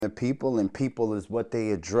The people, and people is what they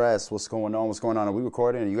address. What's going on? What's going on? Are we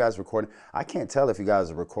recording? Are you guys recording? I can't tell if you guys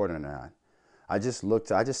are recording or not. I just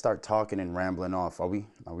start talking and rambling off. Are we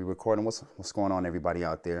recording? What's going on, everybody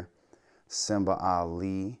out there? Simba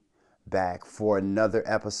Ali back for another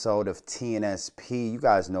episode of TNSP. You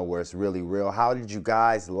guys know where it's really real. How did you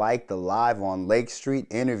guys like the live on Lake Street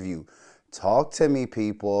interview? Talk to me,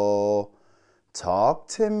 people. Talk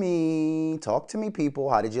to me, people.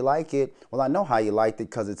 How did you like it? Well, I know how you liked it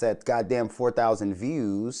because it's at goddamn 4,000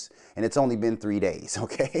 views and it's only been 3 days,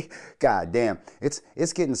 okay? Goddamn, it's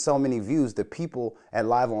getting so many views. The people at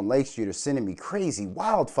Live on Lake Street are sending me crazy,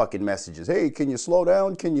 wild fucking messages. Hey, can you slow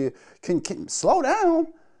down? Can you slow down?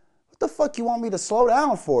 What the fuck you want me to slow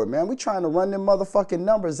down for, man? We trying to run them motherfucking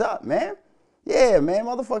numbers up, man. Yeah, man,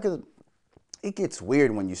 motherfuckers. It gets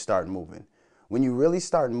weird when you start moving. When you really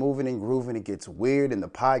start moving and grooving, it gets weird in the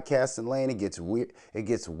podcasting lane. It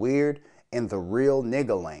gets weird in the real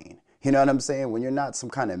nigga lane. You know what I'm saying? When you're not some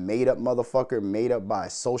kind of made up motherfucker, made up by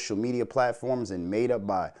social media platforms and made up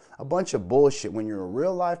by a bunch of bullshit. When you're a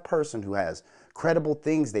real life person who has credible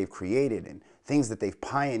things they've created and things that they've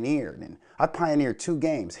pioneered. And I pioneered 2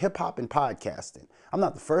 games, hip hop and podcasting. I'm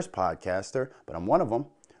not the first podcaster, but I'm one of them.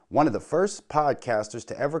 One of the first podcasters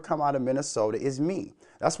to ever come out of Minnesota is me.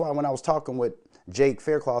 That's why when I was talking with Jake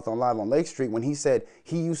Faircloth on Live on Lake Street, when he said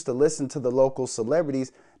he used to listen to the local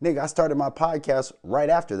celebrities, nigga, I started my podcast right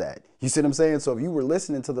after that. You see what I'm saying? So if you were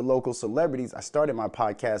listening to the local celebrities, I started my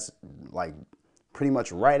podcast like pretty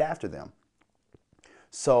much right after them.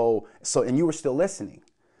 So and you were still listening.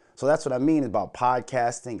 So that's what I mean about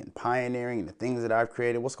podcasting and pioneering and the things that I've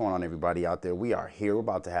created. What's going on, everybody out there? We are here. We're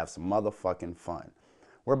about to have some motherfucking fun.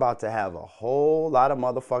 We're about to have a whole lot of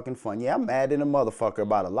motherfucking fun. Yeah, I'm mad in a motherfucker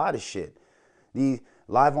about a lot of shit. The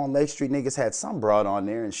Live on Lake Street niggas had some broad on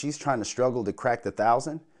there and she's trying to struggle to crack the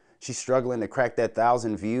 1,000. She's struggling to crack that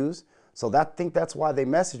 1,000 views. So I think that's why they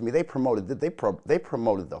messaged me. They promoted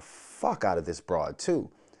the fuck out of this broad too.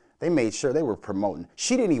 They made sure they were promoting.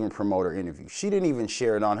 She didn't even promote her interview. She didn't even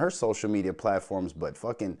share it on her social media platforms, but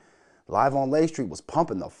fucking Live on Lake Street was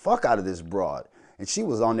pumping the fuck out of this broad. And she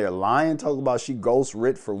was on there lying, talking about she ghost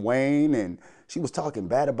writ for Wayne, and she was talking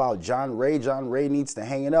bad about John Ray. John Ray needs to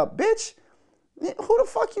hang it up. Bitch, who the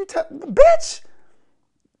fuck you bitch?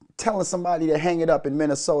 Telling somebody to hang it up in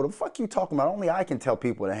Minnesota. The fuck you talking about? Only I can tell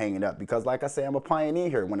people to hang it up because like I say, I'm a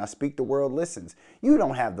pioneer here. When I speak, the world listens. You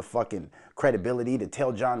don't have the fucking credibility to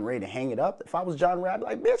tell John Ray to hang it up. If I was John Ray, I'd be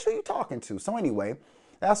like, bitch, who you talking to? So anyway,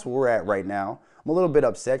 that's where we're at right now. I'm a little bit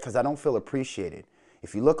upset because I don't feel appreciated.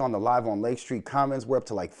 If you look on the Live on Lake Street comments, we're up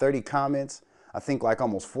to like 30 comments. I think like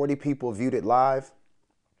almost 40 people viewed it live.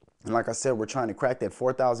 And like I said, we're trying to crack that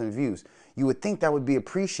 4,000 views. You would think that would be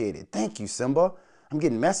appreciated. Thank you, Simba. I'm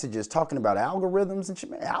getting messages talking about algorithms and shit.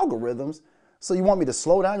 Man, algorithms? So you want me to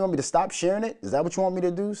slow down? You want me to stop sharing it? Is that what you want me to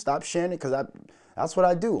do? Stop sharing it? Because that's what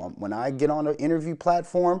I do. When I get on an interview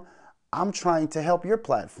platform, I'm trying to help your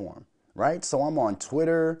platform, right? So I'm on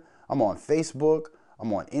Twitter. I'm on Facebook.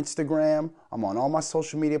 I'm on Instagram. I'm on all my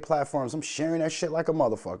social media platforms. I'm sharing that shit like a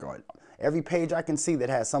motherfucker. Every page I can see that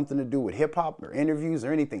has something to do with hip hop or interviews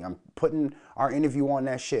or anything, I'm putting our interview on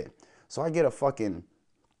that shit. So I get a fucking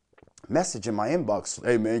message in my inbox.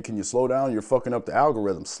 Hey man, can you slow down? You're fucking up the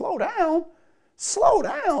algorithm. Slow down? Slow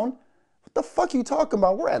down? What the fuck are you talking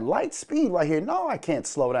about? We're at light speed right here. No, I can't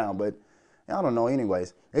slow down, but I don't know.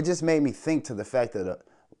 Anyways, it just made me think to the fact that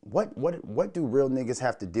what do real niggas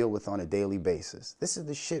have to deal with on a daily basis? This is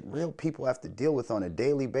the shit real people have to deal with on a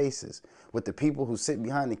daily basis with the people who sit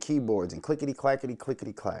behind the keyboards and clickety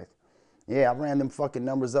clack. Yeah, I ran them fucking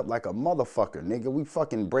numbers up like a motherfucker, nigga. We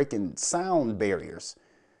fucking breaking sound barriers.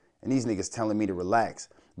 And these niggas telling me to relax.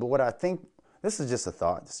 But what I think, this is just a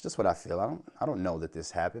thought. It's just what I feel. I don't know that this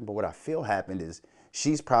happened, but what I feel happened is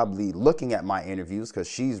she's probably looking at my interviews because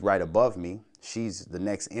she's right above me. She's the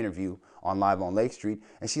next interview on Live on Lake Street.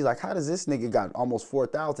 And she's like, how does this nigga got almost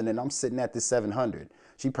 4,000 and I'm sitting at this 700?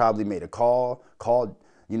 She probably made a called,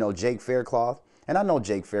 Jake Faircloth. And I know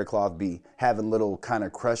Jake Faircloth be having little kind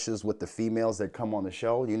of crushes with the females that come on the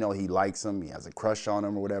show. You know, he likes them. He has a crush on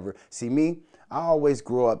them or whatever. See, me, I always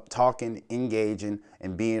grew up talking, engaging,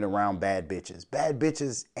 and being around bad bitches. Bad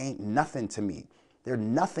bitches ain't nothing to me. They're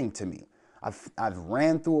nothing to me. I've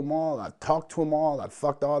ran through them all. I've talked to them all. I've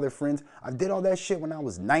fucked all their friends. I did all that shit when I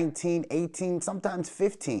was 19, 18, sometimes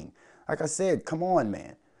 15. Like I said, come on,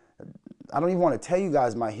 man. I don't even want to tell you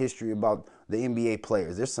guys my history about the NBA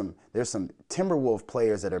players. There's some Timberwolf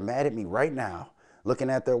players that are mad at me right now, looking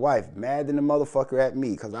at their wife, mad than the motherfucker at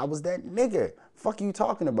me, because I was that nigga. Fuck are you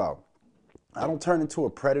talking about? I don't turn into a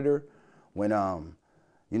predator when,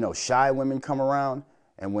 shy women come around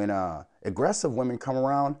And when aggressive women come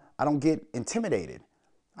around, I don't get intimidated.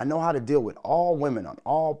 I know how to deal with all women on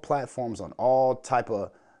all platforms, on all type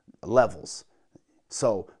of levels.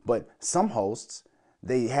 So, but some hosts,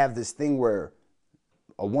 they have this thing where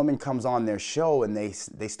a woman comes on their show and they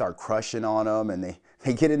start crushing on them, and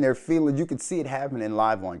they get in their feelings. You can see it happening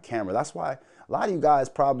live on camera. That's why a lot of you guys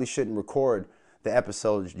probably shouldn't record the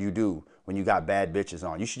episodes you do when you got bad bitches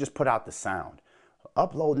on. You should just put out the sound.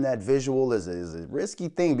 Uploading that visual is a risky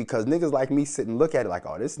thing, because niggas like me sit and look at it like,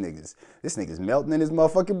 oh, this nigga's melting in his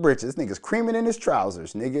motherfucking britches. This nigga's creaming in his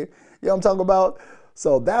trousers, nigga. You know what I'm talking about?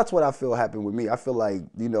 So that's what I feel happened with me. I feel like,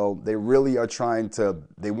 you know, they really are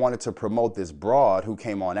they wanted to promote this broad who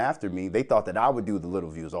came on after me. They thought that I would do the little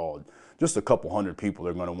views. Oh, just a couple hundred people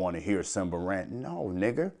are going to want to hear Simba rant. No,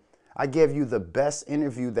 nigga. I gave you the best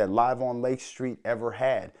interview that Live on Lake Street ever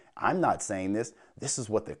had. I'm not saying this. This is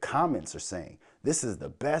what the comments are saying. This is the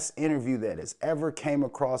best interview that has ever came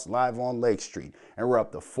across Live on Lake Street. And we're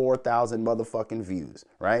up to 4,000 motherfucking views,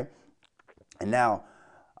 right? And now,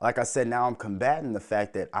 like I said, now I'm combating the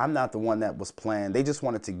fact that I'm not the one that was planned. They just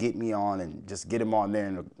wanted to get me on and just get him on there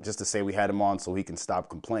and just to say we had him on so he can stop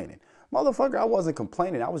complaining. Motherfucker, I wasn't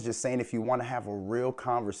complaining. I was just saying, if you want to have a real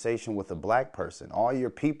conversation with a black person, all your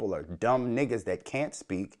people are dumb niggas that can't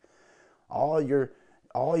speak. All your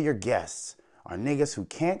guests are niggas who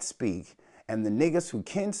can't speak. And the niggas who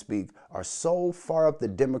can speak are so far up the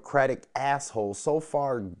Democratic asshole, so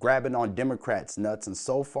far grabbing on Democrats' nuts, and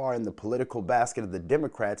so far in the political basket of the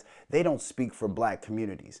Democrats, they don't speak for black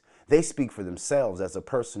communities. They speak for themselves as a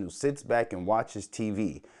person who sits back and watches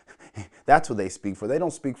TV. That's what they speak for. They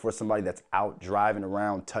don't speak for somebody that's out driving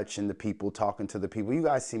around, touching the people, talking to the people. You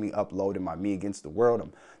guys see me uploading my Me Against the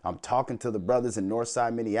World. I'm talking to the brothers in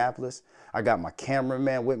Northside, Minneapolis. I got my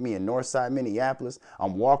cameraman with me in Northside, Minneapolis.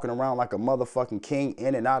 I'm walking around like a motherfucking king,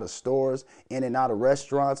 in and out of stores, in and out of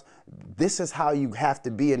restaurants. This is how you have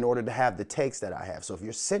to be in order to have the takes that I have. So if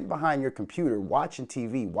you're sitting behind your computer, watching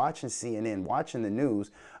TV, watching CNN, watching the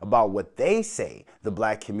news about what they say the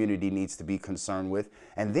black community needs to be concerned with,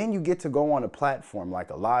 and then you get to go on a platform like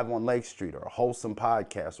a Live on Lake Street or a Wholesome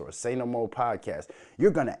podcast or a Say No More podcast,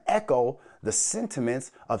 you're going to echo the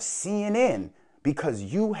sentiments of CNN, because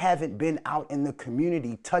you haven't been out in the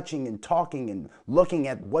community touching and talking and looking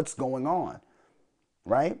at what's going on,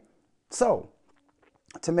 right? So,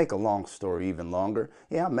 to make a long story even longer,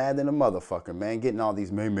 yeah, I'm mad than a motherfucker, man. Getting all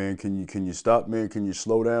these, man, can you stop, man? Can you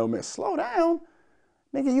slow down, man? Slow down?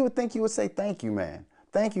 Nigga, you would think you would say thank you, man.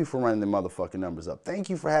 Thank you for running the motherfucking numbers up. Thank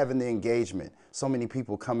you for having the engagement. So many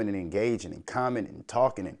people coming and engaging and commenting and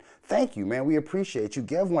talking. And thank you, man. We appreciate you.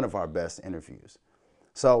 Give one of our best interviews.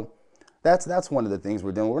 So that's one of the things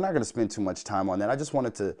we're doing. We're not going to spend too much time on that. I just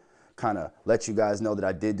wanted to kind of let you guys know that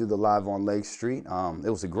I did do the Live on Lake Street. It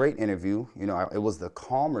was a great interview. You know, it was the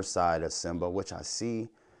calmer side of Simba, which I see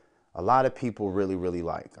a lot of people really, really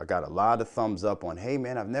like. I got a lot of thumbs up on, hey,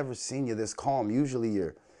 man, I've never seen you this calm. Usually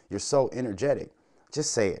you're so energetic.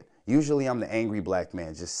 Just say it. Usually I'm the angry black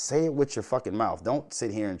man. Just say it with your fucking mouth. Don't sit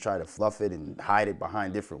here and try to fluff it and hide it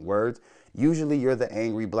behind different words. Usually you're the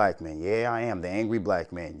angry black man. Yeah, I am the angry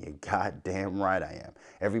black man. You're goddamn right I am.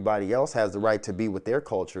 Everybody else has the right to be what their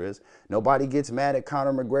culture is. Nobody gets mad at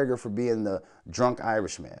Conor McGregor for being the drunk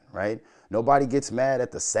Irishman, right? Nobody gets mad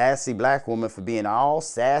at the sassy black woman for being all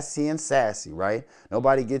sassy and sassy, right?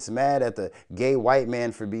 Nobody gets mad at the gay white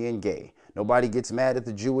man for being gay. Nobody gets mad at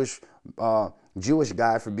the Jewish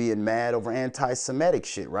guy for being mad over anti-Semitic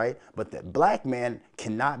shit, right? But the black man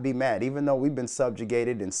cannot be mad. Even though we've been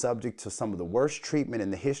subjugated and subject to some of the worst treatment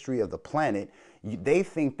in the history of the planet, they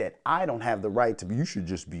think that I don't have the right to be, you should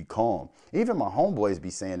just be calm. Even my homeboys be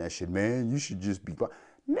saying that shit, man, you should just be calm.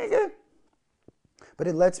 Nigga. But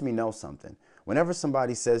it lets me know something. Whenever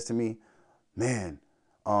somebody says to me, man,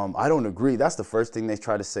 I don't agree. That's the first thing they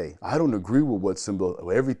try to say. I don't agree with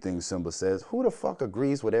what everything Simba says. Who the fuck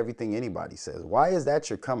agrees with everything anybody says? Why is that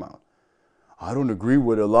your come out? I don't agree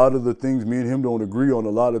with a lot of the things. Me and him don't agree on a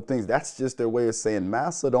lot of things. That's just their way of saying,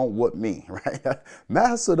 Massa don't whoop me, right?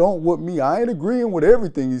 Massa don't whoop me. I ain't agreeing with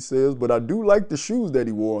everything he says, but I do like the shoes that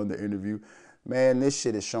he wore in the interview. Man, this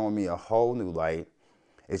shit is showing me a whole new light.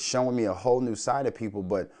 It's showing me a whole new side of people.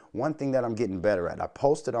 But one thing that I'm getting better at, I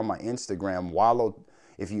posted on my Instagram, Wallow.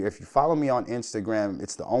 If you follow me on Instagram,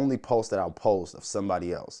 it's the only post that I'll post of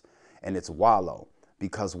somebody else. And it's Wallow.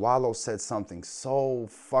 Because Wallow said something so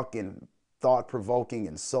fucking thought-provoking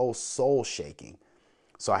and so soul-shaking.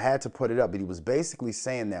 So I had to put it up. But he was basically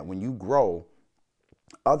saying that when you grow,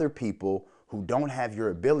 other people who don't have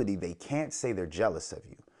your ability, they can't say they're jealous of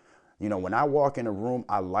you. You know, when I walk in a room,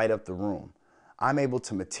 I light up the room. I'm able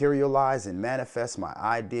to materialize and manifest my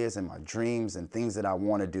ideas and my dreams and things that I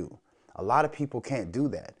want to do. A lot of people can't do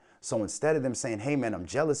that. So instead of them saying, hey man, I'm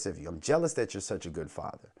jealous of you. I'm jealous that you're such a good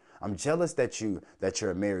father. I'm jealous that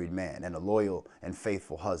you're a married man and a loyal and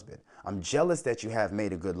faithful husband. I'm jealous that you have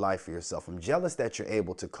made a good life for yourself. I'm jealous that you're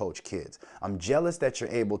able to coach kids. I'm jealous that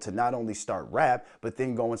you're able to not only start rap, but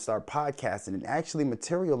then go and start podcasting and actually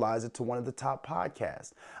materialize it to one of the top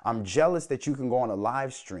podcasts. I'm jealous that you can go on a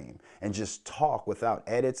live stream and just talk without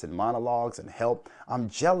edits and monologues and help. I'm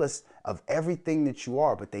jealous of everything that you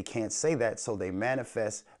are, but they can't say that, so they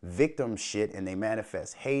manifest victim shit and they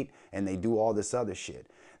manifest hate and they do all this other shit.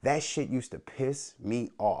 That shit used to piss me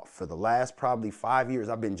off. For the last probably 5 years,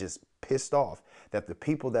 I've been just pissed off that the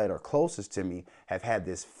people that are closest to me have had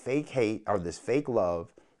this fake hate or this fake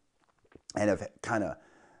love and have kind of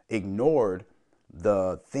ignored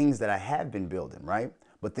the things that I have been building, right?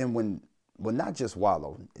 But then when not just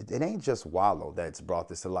Wallow, it ain't just Wallow that's brought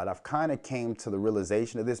this to light. I've kind of came to the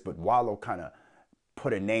realization of this, but Wallow kind of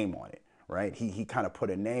put a name on it, right? He kind of put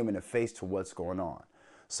a name and a face to what's going on.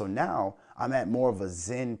 So now I'm at more of a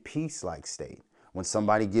Zen peace-like state. When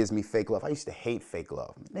somebody gives me fake love, I used to hate fake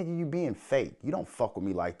love. Nigga, you being fake. You don't fuck with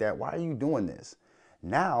me like that. Why are you doing this?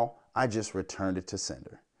 Now I just returned it to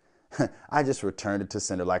sender. I just returned it to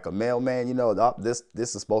sender like a mailman. You know, this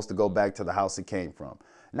is supposed to go back to the house it came from.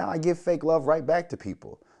 Now I give fake love right back to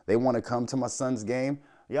people. They want to come to my son's game.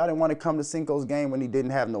 Y'all didn't want to come to Cinco's game when he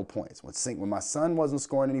didn't have no points. When my son wasn't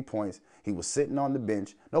scoring any points, he was sitting on the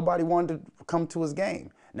bench. Nobody wanted to come to his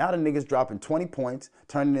game. Now the nigga's dropping 20 points,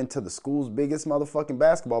 turning into the school's biggest motherfucking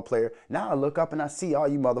basketball player. Now I look up and I see all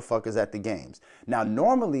you motherfuckers at the games. Now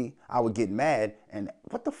normally I would get mad and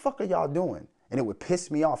what the fuck are y'all doing? And it would piss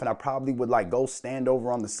me off and I probably would like go stand over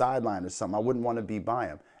on the sideline or something. I wouldn't want to be by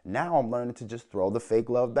him. Now I'm learning to just throw the fake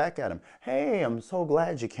love back at him. Hey, I'm so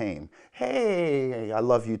glad you came. Hey, I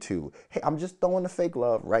love you too. Hey, I'm just throwing the fake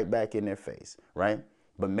love right back in their face, right?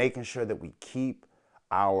 But making sure that we keep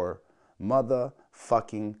our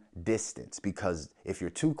motherfucking distance, because if you're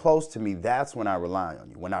too close to me, that's when I rely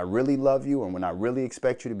on you. When I really love you and when I really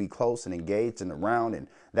expect you to be close and engaged and around and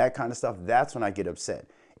that kind of stuff, that's when I get upset.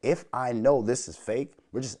 If I know this is fake,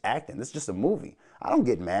 we're just acting, this is just a movie, I don't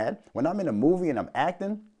get mad. When I'm in a movie and I'm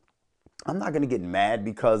acting, I'm not gonna get mad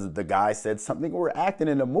because the guy said something. We're acting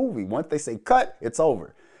in a movie. Once they say cut, it's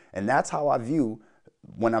over. And that's how I view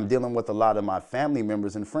when I'm dealing with a lot of my family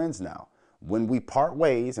members and friends now. When we part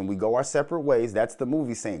ways and we go our separate ways, that's the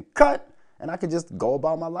movie saying cut, and I could just go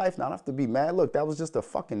about my life now. I don't have to be mad. Look, that was just a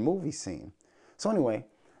fucking movie scene. So anyway,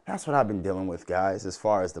 that's what I've been dealing with, guys, as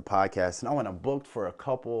far as the podcast. And I went and booked for a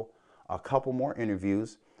couple more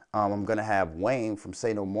interviews. I'm gonna have Wayne from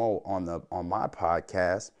Say No More on my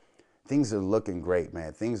podcast. Things are looking great,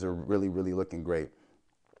 man. Things are really, really looking great.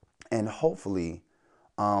 And hopefully,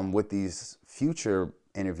 with these future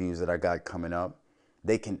interviews that I got coming up,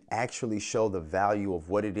 they can actually show the value of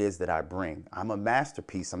what it is that I bring. I'm a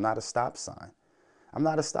masterpiece. I'm not a stop sign. I'm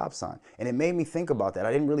not a stop sign. And it made me think about that.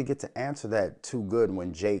 I didn't really get to answer that too good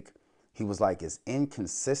when Jake, he was like, is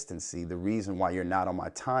inconsistency the reason why you're not on my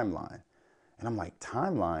timeline? And I'm like,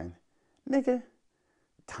 timeline? Nigga,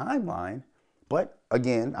 timeline? But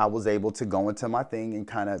again, I was able to go into my thing and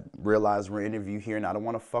kind of realize we're in an interview here and I don't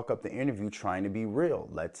want to fuck up the interview trying to be real.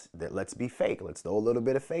 Let's be fake. Let's throw a little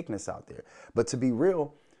bit of fakeness out there. But to be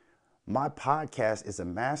real, my podcast is a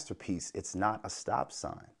masterpiece. It's not a stop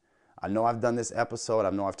sign. I know I've done this episode.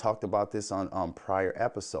 I know I've talked about this on prior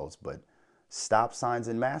episodes, but stop signs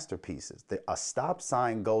and masterpieces. A stop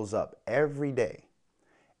sign goes up every day.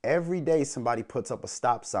 Every day somebody puts up a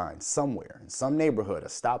stop sign somewhere. In some neighborhood, a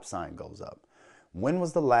stop sign goes up. When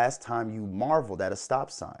was the last time you marveled at a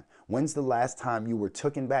stop sign? When's the last time you were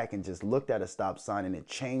taken back and just looked at a stop sign and it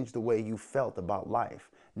changed the way you felt about life?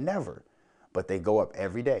 Never. But they go up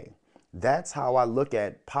every day. That's how I look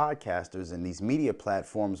at podcasters and these media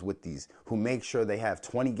platforms with these who make sure they have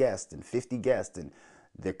 20 guests and 50 guests and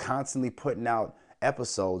they're constantly putting out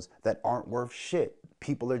episodes that aren't worth shit.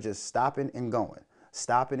 People are just stopping and going.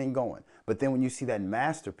 But then when you see that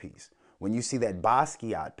masterpiece, when you see that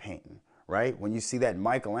Basquiat painting, right? When you see that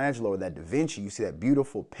Michelangelo or that Da Vinci, you see that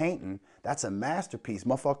beautiful painting, that's a masterpiece.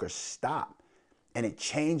 Motherfuckers stop. And it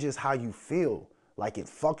changes how you feel. Like it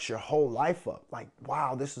fucks your whole life up. Like,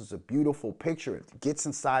 wow, this is a beautiful picture. It gets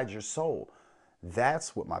inside your soul.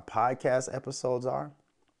 That's what my podcast episodes are.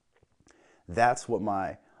 That's what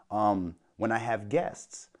my, when I have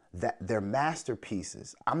guests, that they're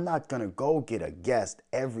masterpieces. I'm not gonna go get a guest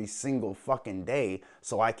every single fucking day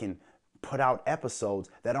so I can put out episodes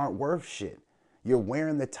that aren't worth shit. You're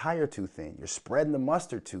wearing the tire too thin. You're spreading the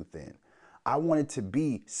mustard too thin. I want it to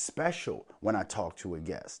be special when I talk to a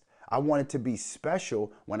guest. I want it to be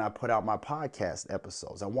special when I put out my podcast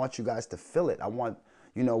episodes. I want you guys to feel it. I want,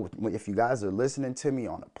 you know, if you guys are listening to me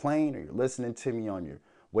on a plane, or you're listening to me on your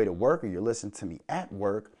way to work, or you're listening to me at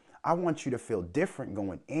work, I want you to feel different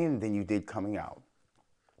going in than you did coming out.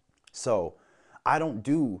 So I don't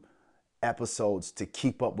do episodes to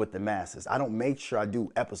keep up with the masses. I don't make sure I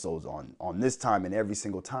do episodes on this time and every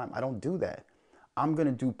single time. I don't do that. I'm going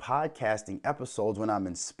to do podcasting episodes when I'm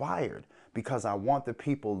inspired, because I want the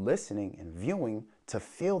people listening and viewing to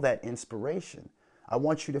feel that inspiration. I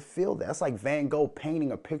want you to feel that. That's like Van Gogh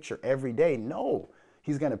painting a picture every day. No,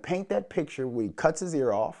 he's going to paint that picture when he cuts his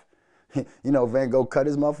ear off. You know, Van Gogh cut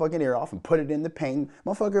his motherfucking ear off and put it in the paint.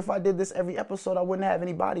 Motherfucker, if I did this every episode, I wouldn't have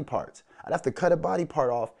any body parts. I'd have to cut a body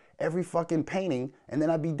part off every fucking painting, and then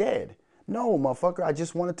I'd be dead. No, motherfucker, I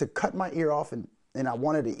just wanted to cut my ear off, and I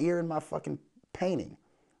wanted an ear in my fucking painting.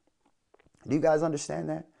 Do you guys understand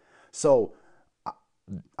that? So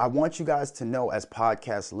I want you guys to know, as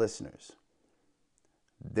podcast listeners,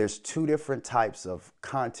 there's two different types of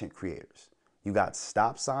content creators. You got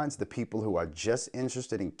stop signs, the people who are just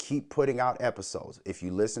interested in keep putting out episodes. If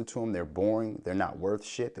you listen to them, they're boring. They're not worth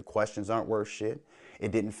shit. The questions aren't worth shit.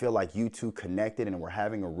 It didn't feel like you two connected and we're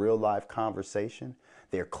having a real life conversation.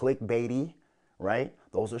 They're clickbaity, right?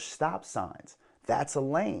 Those are stop signs. That's a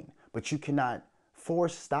lane. But you cannot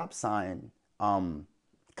force stop sign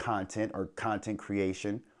content or content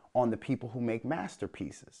creation on the people who make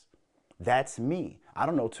masterpieces. That's me. I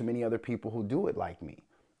don't know too many other people who do it like me.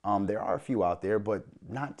 There are a few out there, but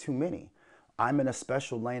not too many. I'm in a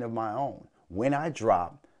special lane of my own. When I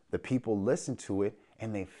drop, the people listen to it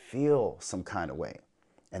and they feel some kind of way.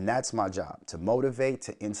 And that's my job, to motivate,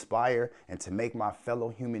 to inspire, and to make my fellow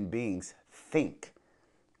human beings think,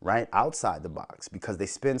 right, outside the box, because they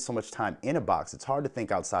spend so much time in a box. It's hard to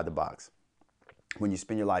think outside the box when you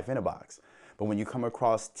spend your life in a box. But when you come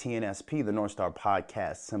across TNSP, the North Star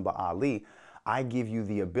Podcast, Simba Ali, I give you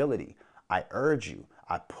the ability. I urge you.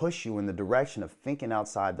 I push you in the direction of thinking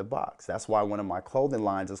outside the box. That's why one of my clothing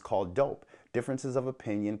lines is called Dope. Differences of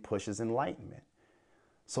opinion pushes enlightenment.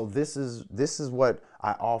 So this is what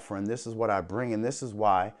I offer, and this is what I bring, and this is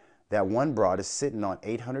why that one broad is sitting on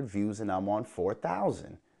 800 views and I'm on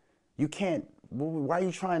 4,000. You can't, why are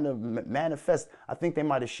you trying to manifest? I think they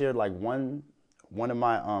might have shared like one of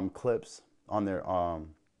my clips on their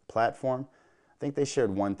platform. I think they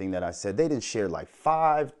shared one thing that I said. They didn't share like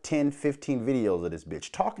 5, 10, 15 videos of this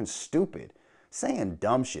bitch talking stupid, saying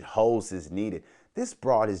dumb shit, hoes is needed. This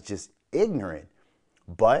broad is just ignorant.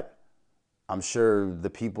 But I'm sure the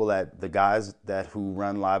people the guys who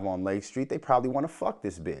run live on Lake Street, they probably want to fuck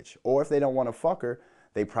this bitch. Or if they don't want to fuck her,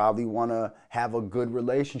 they probably want to have a good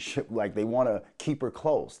relationship. Like they want to keep her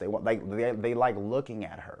close. They want they like looking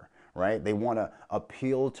at her, right? They want to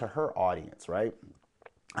appeal to her audience, right?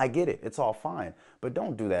 I get it. It's all fine. But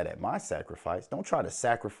don't do that at my sacrifice. Don't try to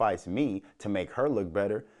sacrifice me to make her look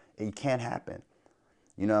better. It can't happen.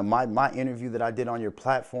 You know, my interview that I did on your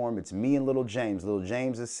platform, it's me and Little James. Little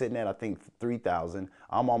James is sitting at, I think, 3,000.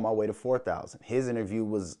 I'm on my way to 4,000. His interview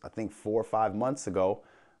was, I think, 4 or 5 months ago.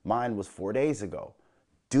 Mine was 4 days ago.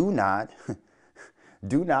 Do not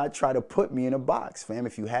try to put me in a box, fam.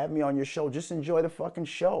 If you have me on your show, just enjoy the fucking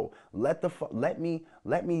show. Let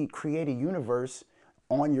me create a universe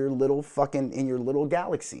on your little fucking, in your little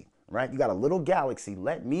galaxy, right? You got a little galaxy.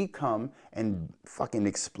 Let me come and fucking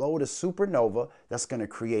explode a supernova that's going to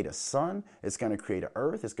create a sun. It's going to create an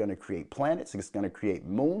earth. It's going to create planets. It's going to create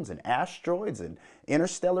moons and asteroids and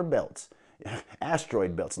interstellar belts,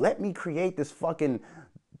 asteroid belts. Let me create this fucking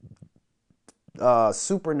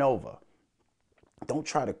supernova. Don't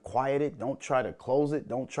try to quiet it. Don't try to close it.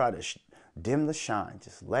 Don't try to dim the shine.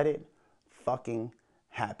 Just let it fucking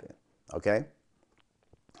happen, okay?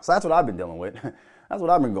 So that's what I've been dealing with. That's what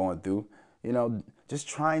I've been going through. You know, just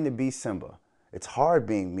trying to be Simba. It's hard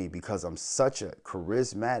being me because I'm such a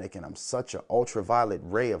charismatic and I'm such an ultraviolet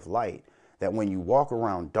ray of light that when you walk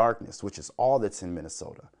around darkness, which is all that's in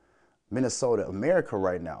Minnesota, America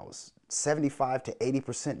right now is 75 to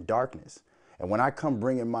 80% darkness. And when I come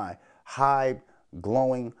bringing my high,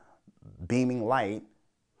 glowing, beaming light,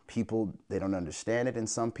 people, they don't understand it, and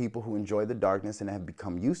some people who enjoy the darkness and have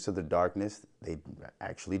become used to the darkness, they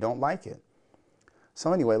actually don't like it.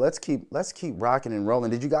 So anyway, let's keep rocking and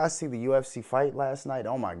rolling. Did you guys see the UFC fight last night?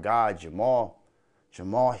 Oh my God, Jamal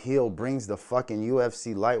Hill brings the fucking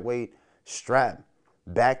UFC lightweight strap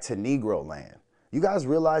back to Negro land. You guys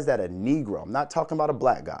realize that a Negro, I'm not talking about a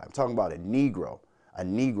black guy, I'm talking about a nigga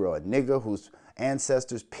whose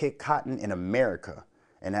ancestors picked cotton in America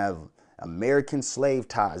and have American slave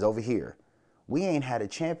ties over here, We ain't had a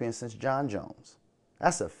champion since John Jones.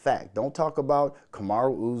 That's a fact. Don't talk about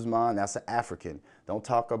Kamaru Usman, that's an African. Don't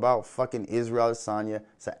talk about fucking Israel Adesanya,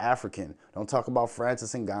 it's an African. Don't talk about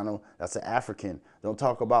Francis Ngannou, that's an African. Don't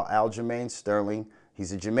talk about Aljamain Sterling,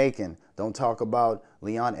 he's a Jamaican. Don't talk about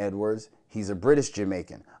Leon Edwards, he's a British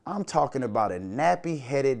Jamaican. I'm talking about a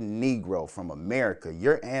nappy-headed Negro from America.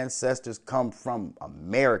 Your ancestors come from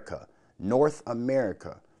America, North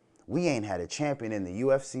America. We ain't had a champion in the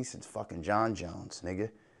UFC since fucking John Jones, nigga.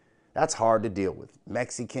 That's hard to deal with.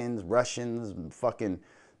 Mexicans, Russians, fucking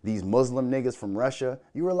these Muslim niggas from Russia.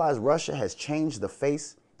 You realize Russia has changed the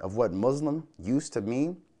face of what Muslim used to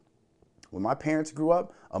mean? When my parents grew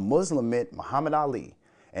up, a Muslim meant Muhammad Ali,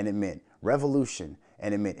 and it meant revolution,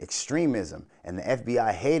 and it meant extremism, and the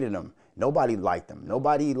FBI hated them. Nobody liked them.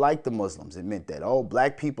 Nobody liked the Muslims. It meant that, oh,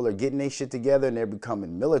 black people are getting their shit together and they're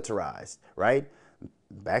becoming militarized, right?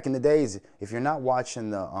 Back in the days, if you're not watching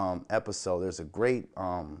the episode, there's a great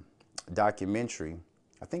documentary,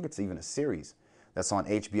 I think it's even a series, that's on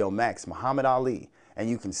HBO Max, Muhammad Ali. And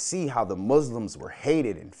you can see how the Muslims were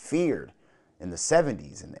hated and feared in the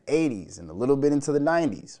 70s and the 80s and a little bit into the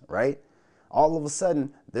 90s, right? All of a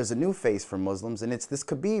sudden, there's a new face for Muslims, and it's this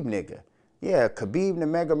Khabib nigga. Yeah, Khabib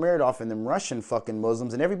Nurmagomedov and them Russian fucking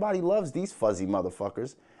Muslims, and everybody loves these fuzzy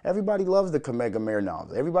motherfuckers. Everybody loves the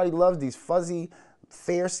Nurmagomedovs. Everybody loves these fuzzy,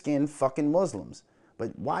 fair-skinned fucking Muslims.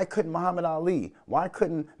 But why couldn't Muhammad Ali? Why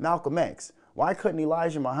couldn't Malcolm X? Why couldn't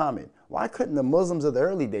Elijah Muhammad? Why couldn't the Muslims of the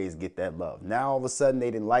early days get that love? Now all of a sudden they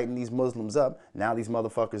didn't lighten these Muslims up. Now these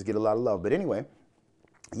motherfuckers get a lot of love. But anyway,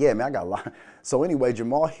 yeah, man, I got a lot. So anyway,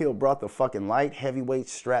 Jamal Hill brought the fucking light heavyweight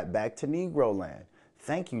strap back to Negro land.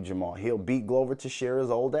 Thank you, Jamal Hill. Beat Glover Teixeira's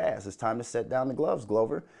old ass. It's time to set down the gloves,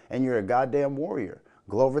 Glover. And you're a goddamn warrior.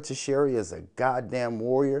 Glover Teixeira is a goddamn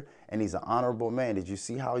warrior, and he's an honorable man. Did you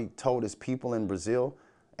see how he told his people in Brazil,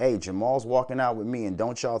 hey, Jamal's walking out with me, and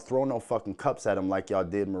don't y'all throw no fucking cups at him like y'all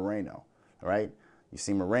did Moreno, right? You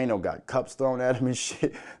see Moreno got cups thrown at him and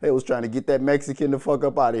shit. They was trying to get that Mexican the fuck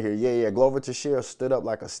up out of here. Yeah, Glover Teixeira stood up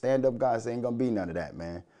like a stand-up guy. So ain't gonna be none of that,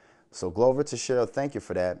 man. So Glover Teixeira, thank you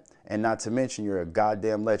for that. And not to mention, you're a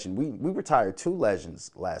goddamn legend. We retired two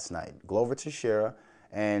legends last night, Glover Teixeira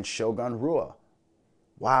and Shogun Rua.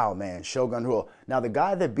 Wow, man, Shogun Rua. Now, the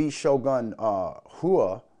guy that beat Shogun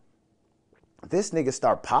Rua, this nigga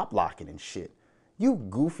start pop locking and shit. You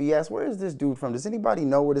goofy ass, where is this dude from? Does anybody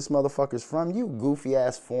know where this motherfucker's from? You goofy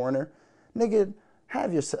ass foreigner. Nigga,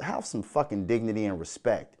 have some fucking dignity and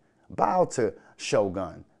respect. Bow to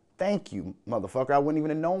Shogun. Thank you, motherfucker. I wouldn't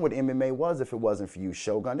even have known what MMA was if it wasn't for you,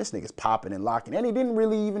 Shogun. This nigga's popping and locking, and he didn't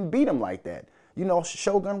really even beat him like that. You know,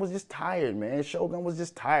 Shogun was just tired, man. Shogun was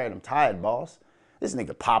just tired. I'm tired, boss. This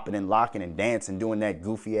nigga popping and locking and dancing, doing that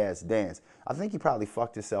goofy ass dance. I think he probably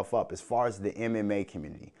fucked himself up as far as the MMA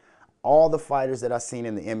community. All the fighters that I seen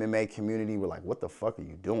in the MMA community were like, what the fuck are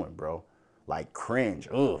you doing, bro? Like, cringe,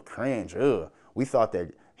 cringe, We thought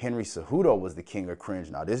that Henry Cejudo was the king of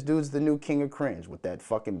cringe. Now, this dude's the new king of cringe with that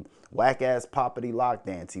fucking whack-ass poppity lock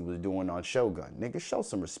dance he was doing on Shogun. Nigga, show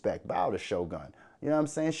some respect. Bow to Shogun. You know what I'm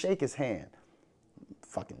saying? Shake his hand.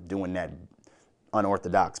 Fucking doing that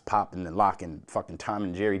unorthodox popping and locking fucking Tom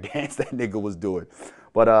and Jerry dance that nigga was doing.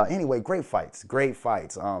 But anyway, great fights. Great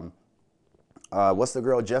fights. What's the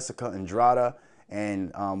girl, Jessica Andrade,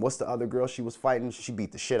 and what's the other girl she was fighting? She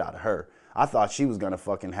beat the shit out of her. I thought she was gonna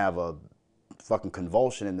fucking have a fucking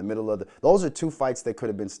convulsion in the middle of the... Those are two fights that could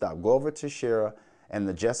have been stopped. Glover Teixeira and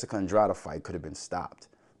the Jessica Andrade fight could have been stopped,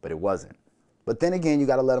 but it wasn't. But then again, you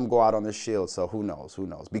got to let them go out on their shield, so who knows, who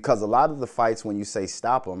knows? Because a lot of the fights, when you say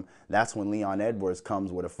stop them, that's when Leon Edwards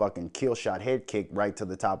comes with a fucking kill shot head kick right to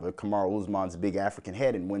the top of Kamaru Usman's big African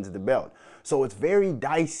head and wins the belt. So it's very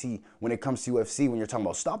dicey when it comes to UFC when you're talking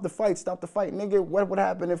about stop the fight, nigga. What would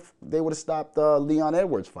happen if they would have stopped the Leon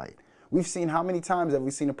Edwards fight? We've seen how many times have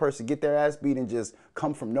we seen a person get their ass beat and just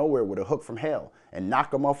come from nowhere with a hook from hell and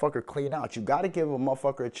knock a motherfucker clean out. You got to give a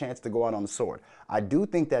motherfucker a chance to go out on the sword. I do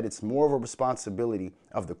think that it's more of a responsibility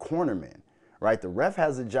of the cornerman, right? The ref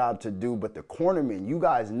has a job to do, but the cornerman, you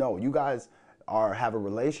guys know, you guys have a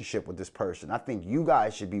relationship with this person. I think you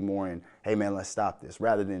guys should be more in, hey man, let's stop this,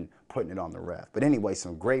 rather than putting it on the ref. But anyway,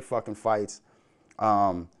 some great fucking fights.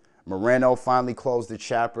 Moreno finally closed the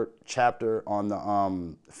chapter on the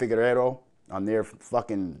Figueiredo on their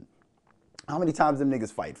fucking... How many times them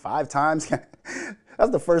niggas fight? 5 times?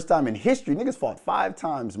 That's the first time in history. Niggas fought 5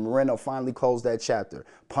 times. Moreno finally closed that chapter.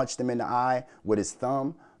 Punched him in the eye with his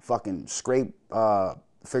thumb. Fucking scraped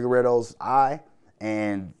Figueiredo's eye.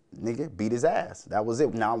 And nigga beat his ass. That was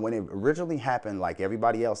it. Now, when it originally happened, like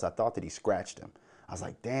everybody else, I thought that he scratched him. I was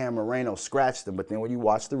like, damn, Moreno scratched him. But then when you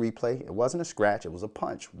watch the replay, it wasn't a scratch. It was a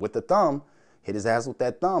punch. With the thumb, hit his ass with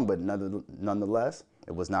that thumb, but nonetheless,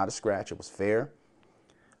 it was not a scratch. It was fair.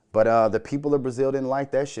 But the people of Brazil didn't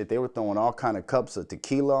like that shit. They were throwing all kind of cups of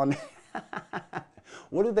tequila on there.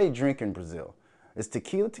 What do they drink in Brazil? It's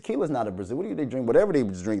tequila. Tequila's not a Brazil. What do they drink? Whatever they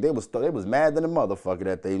drink, they was mad than a motherfucker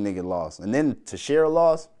that they nigga lost. And then Teixeira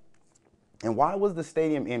lost. And why was the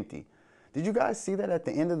stadium empty? Did you guys see that at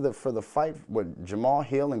the end of for the fight with Jamal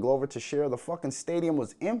Hill and Glover Teixeira? The fucking stadium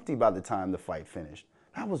was empty by the time the fight finished.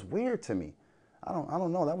 That was weird to me. I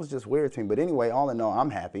don't know. That was just weird to me. But anyway, all in all, I'm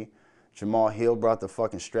happy. Jamal Hill brought the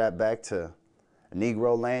fucking strap back to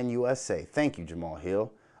Negro Land, USA. Thank you, Jamal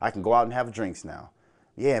Hill. I can go out and have drinks now.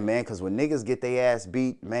 Yeah, man, because when niggas get their ass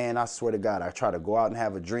beat, man, I swear to God, I try to go out and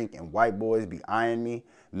have a drink, and white boys be eyeing me,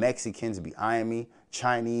 Mexicans be eyeing me,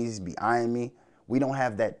 Chinese be eyeing me. We don't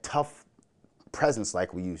have that tough presence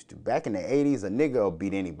like we used to. Back in the 80s, a nigga will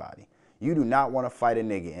beat anybody. You do not want to fight a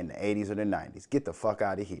nigga in the 80s or the 90s. Get the fuck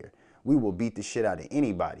out of here. We will beat the shit out of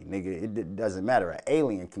anybody, nigga. It doesn't matter. An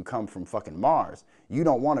alien can come from fucking Mars. You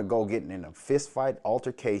don't want to go getting in a fist fight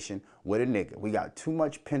altercation with a nigga. We got too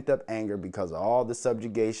much pent up anger because of all the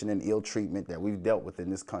subjugation and ill treatment that we've dealt with in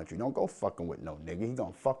this country. Don't go fucking with no nigga. He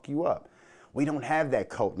gonna fuck you up. We don't have that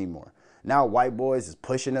cult anymore. Now white boys is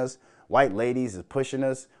pushing us. White ladies is pushing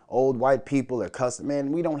us. Old white people are cussing.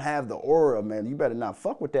 Man, we don't have the aura, man. You better not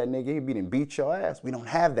fuck with that nigga. He beat your ass. We don't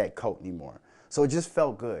have that cult anymore. So it just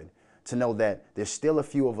felt good to know that there's still a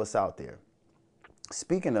few of us out there.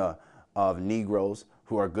 Speaking of Negroes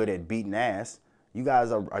who are good at beating ass,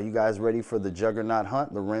 are you guys ready for the Juggernaut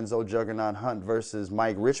Hunt, Lorenzo Juggernaut Hunt versus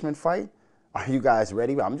Mike Richman fight? Are you guys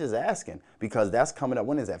ready? I'm just asking because that's coming up.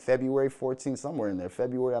 When is that? February 14th, somewhere in there.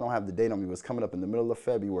 February, I don't have the date on me. It was coming up in the middle of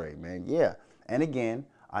February, man. Yeah. And again,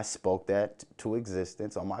 I spoke that to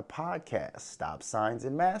existence on my podcast, Stop Signs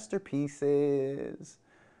and Masterpieces,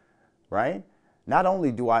 right? Not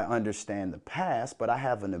only do I understand the past, but I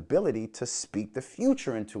have an ability to speak the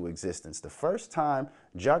future into existence. The first time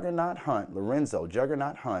Juggernaut Hunt, Lorenzo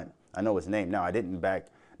Juggernaut Hunt, I know his name now. I didn't back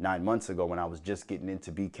 9 months ago when I was just getting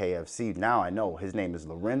into BKFC. Now I know his name is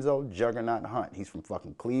Lorenzo Juggernaut Hunt. He's from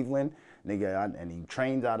fucking Cleveland, nigga, and he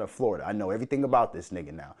trains out of Florida. I know everything about this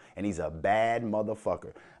nigga now, and he's a bad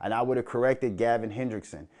motherfucker. And I would have corrected Gavin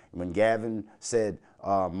Hendrickson. When Gavin said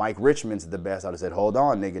Mike Richman's the best, I would have said, hold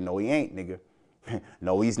on, nigga, no he ain't, nigga.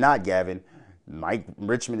 No, he's not, Gavin. Mike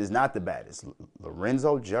Richman is not the baddest.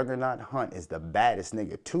 Lorenzo Juggernaut Hunt is the baddest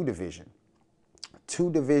nigga. Two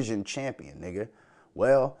division champion, nigga.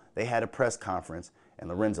 Well, they had a press conference, and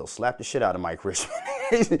Lorenzo slapped the shit out of Mike Richman.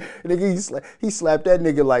 Nigga, he slapped that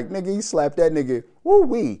nigga like, nigga, he slapped that nigga.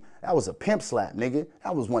 Woo-wee. That was a pimp slap, nigga.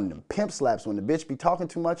 That was one of them pimp slaps when the bitch be talking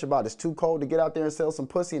too much about it's too cold to get out there and sell some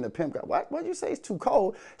pussy, and the pimp got, what'd you say it's too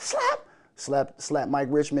cold? Slap Mike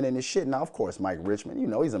Richman in his shit. Now, of course, Mike Richman, you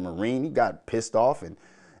know, he's a Marine. He got pissed off.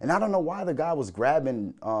 And I don't know why the guy was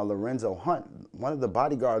grabbing Lorenzo Hunt. One of the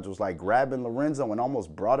bodyguards was like grabbing Lorenzo and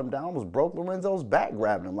almost brought him down, almost broke Lorenzo's back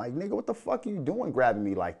grabbing him. Like, nigga, what the fuck are you doing grabbing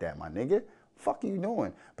me like that, my nigga? Fuck are you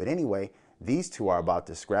doing? But anyway, these two are about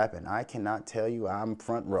to scrap, and I cannot tell you I'm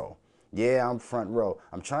front row. Yeah, I'm front row.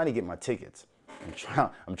 I'm trying to get my tickets.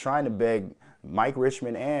 I'm trying to beg Mike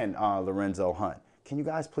Richman and Lorenzo Hunt. Can you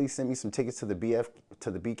guys please send me some tickets to the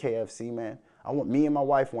BKFC, man? Me and my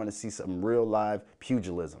wife want to see some real live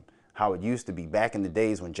pugilism. How it used to be back in the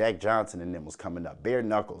days when Jack Johnson and them was coming up. Bare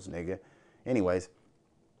knuckles, nigga. Anyways,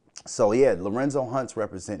 so yeah, Lorenzo Hunt's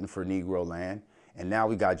representing for Negro Land. And now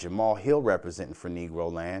we got Jamal Hill representing for Negro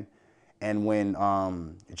Land. And when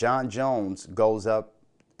John Jones goes up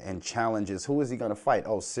and challenges, who is he going to fight?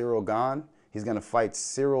 Oh, Cyril Gane? He's going to fight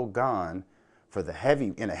Cyril Gane for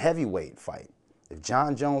in a heavyweight fight. If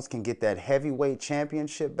John Jones can get that heavyweight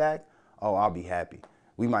championship back, oh, I'll be happy.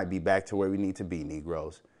 We might be back to where we need to be,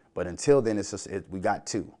 Negroes. But until then, we got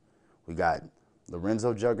two. We got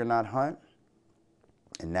Lorenzo Juggernaut Hunt,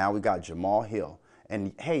 and now we got Jamal Hill.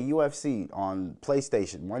 And hey, UFC on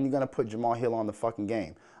PlayStation, when are you going to put Jamal Hill on the fucking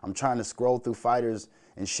game? I'm trying to scroll through fighters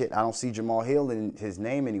and shit. I don't see Jamal Hill in his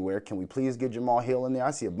name anywhere. Can we please get Jamal Hill in there?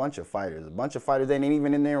 I see a bunch of fighters. A bunch of fighters that ain't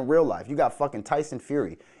even in there in real life. You got fucking Tyson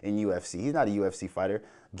Fury in UFC. He's not a UFC fighter.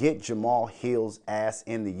 Get Jamal Hill's ass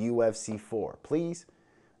in the UFC 4, please.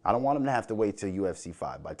 I don't want him to have to wait till UFC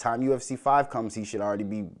 5. By the time UFC 5 comes, he should already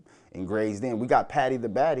be engraved in. We got Patty the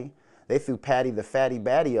Batty. They threw Patty the Fatty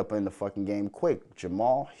Batty up in the fucking game quick.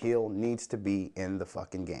 Jamal Hill needs to be in the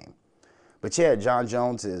fucking game. But yeah, John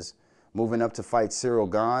Jones is moving up to fight Cyril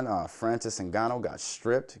Gane. Francis Ngannou got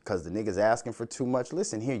stripped because the nigga's asking for too much.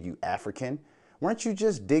 Listen here, you African. Weren't you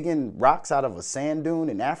just digging rocks out of a sand dune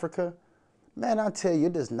in Africa? Man, I tell you,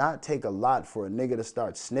 it does not take a lot for a nigga to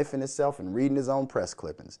start sniffing himself and reading his own press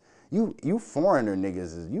clippings. You foreigner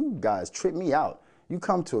niggas, you guys trip me out. You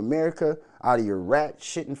come to America out of your rat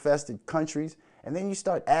shit-infested countries, and then you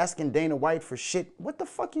start asking Dana White for shit. What the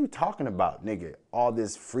fuck are you talking about, nigga? All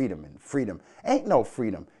this freedom and freedom. Ain't no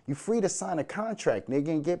freedom. You free to sign a contract, nigga,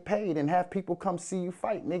 and get paid and have people come see you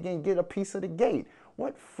fight, nigga, and get a piece of the gate.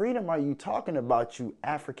 What freedom are you talking about, you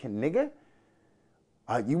African nigga?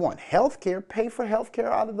 You want health care? Pay for health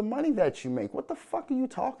care out of the money that you make. What the fuck are you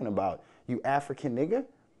talking about, you African nigga?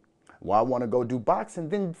 Well, I want to go do boxing.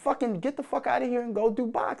 Then fucking get the fuck out of here and go do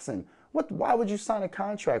boxing. Why would you sign a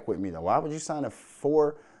contract with me, though? Why would you sign a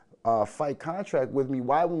 4-fight contract with me?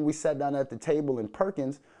 Why, when we sat down at the table in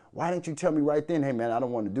Perkins, why didn't you tell me right then, hey, man, I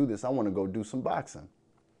don't want to do this. I want to go do some boxing.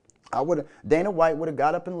 Dana White would have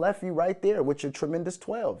got up and left you right there with your tremendous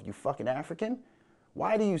 12, you fucking African.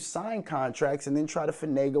 Why do you sign contracts and then try to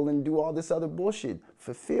finagle and do all this other bullshit?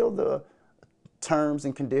 Fulfill the terms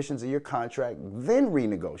and conditions of your contract, then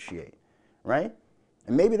renegotiate, right?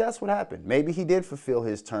 And maybe that's what happened. Maybe he did fulfill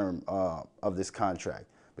his term of this contract.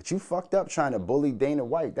 But you fucked up trying to bully Dana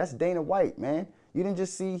White. That's Dana White, man. You didn't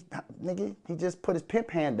just see, nigga, he just put his pimp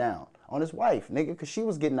hand down on his wife, nigga, because she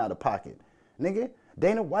was getting out of pocket. Nigga,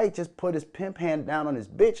 Dana White just put his pimp hand down on his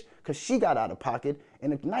bitch because she got out of pocket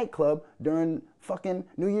in a nightclub during fucking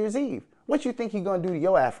New Year's Eve. What you think he gonna do to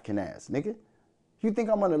your African ass, nigga? You think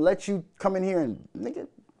I'm gonna let you come in here and, nigga,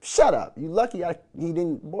 shut up. You lucky he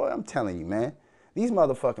didn't, boy, I'm telling you, man. These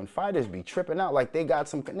motherfucking fighters be tripping out like they got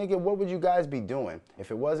some, nigga, what would you guys be doing?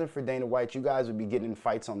 If it wasn't for Dana White, you guys would be getting in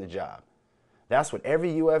fights on the job. That's what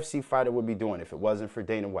every UFC fighter would be doing if it wasn't for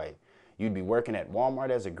Dana White. You'd be working at Walmart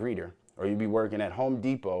as a greeter, or you'd be working at Home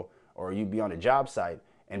Depot, or you'd be on a job site,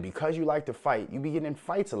 and because you like to fight, you be getting in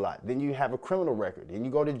fights a lot. Then you have a criminal record, and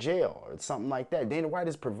you go to jail, or something like that. Dana White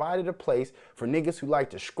has provided a place for niggas who like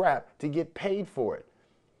to scrap to get paid for it.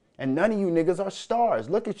 And none of you niggas are stars.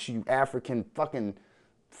 Look at you, African fucking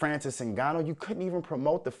Francis Ngannou. You couldn't even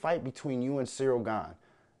promote the fight between you and Cyril Gane.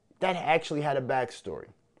 That actually had a backstory.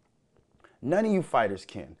 None of you fighters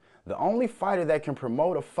can. The only fighter that can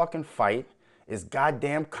promote a fucking fight is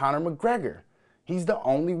goddamn Conor McGregor. He's the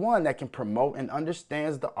only one that can promote and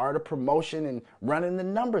understands the art of promotion and running the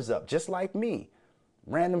numbers up, just like me.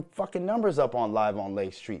 Ran them fucking numbers up on Live on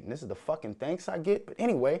Lake Street, and this is the fucking thanks I get. But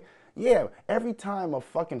anyway, yeah, every time a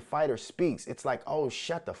fucking fighter speaks, it's like, oh,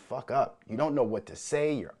 shut the fuck up. You don't know what to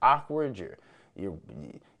say, you're awkward, you're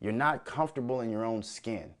not comfortable in your own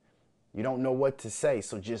skin. You don't know what to say,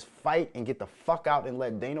 so just fight and get the fuck out and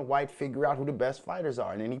let Dana White figure out who the best fighters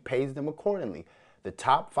are, and then he pays them accordingly. The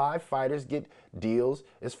top 5 fighters get deals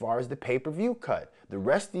as far as the pay-per-view cut. The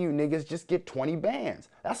rest of you niggas just get 20 bands.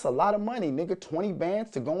 That's a lot of money, nigga. 20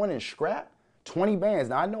 bands to go in and scrap? 20 bands.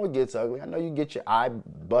 Now, I know it gets ugly. I know you get your eye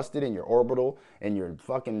busted and your orbital and your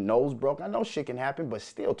fucking nose broke. I know shit can happen, but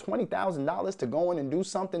still, $20,000 to go in and do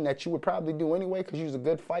something that you would probably do anyway because you're a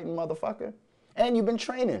good fighting motherfucker. And you've been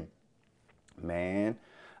training. Man,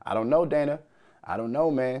 I don't know, Dana. I don't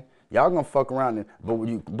know, man. Y'all gonna fuck around, but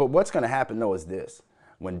what's gonna happen though is this.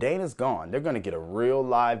 When Dana's gone, they're gonna get a real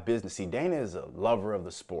live business. See, Dana is a lover of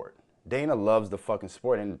the sport. Dana loves the fucking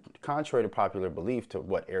sport, and contrary to popular belief, to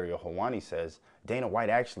what Ariel Helwani says, Dana White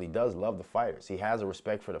actually does love the fighters. He has a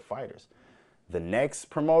respect for the fighters. The next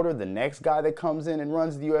promoter, the next guy that comes in and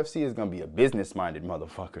runs the UFC is gonna be a business-minded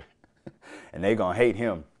motherfucker. And they gonna hate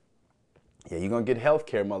him. Yeah, you're going to get health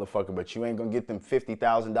care, motherfucker, but you ain't going to get them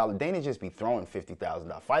 $50,000. Dana just be throwing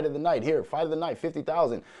 $50,000. Fight of the night, here, fight of the night,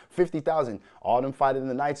 $50,000, $50,000. All them fight of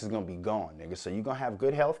the nights is going to be gone, nigga. So you're going to have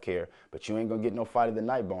good health care, but you ain't going to get no fight of the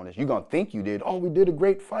night bonus. You're going to think you did. Oh, we did a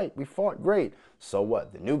great fight. We fought great. So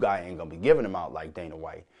what? The new guy ain't going to be giving them out like Dana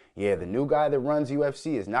White. Yeah, the new guy that runs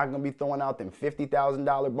UFC is not going to be throwing out them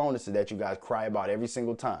 $50,000 bonuses that you guys cry about every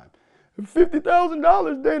single time.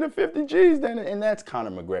 $50,000, Dana, 50 G's, Dana. And that's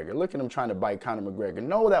Conor McGregor. Look at him trying to bite Conor McGregor.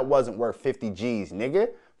 No, that wasn't worth 50 G's, nigga.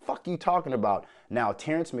 Fuck you talking about. Now,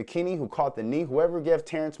 Terrence McKinney, who caught the knee, whoever gave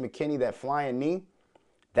Terrence McKinney that flying knee,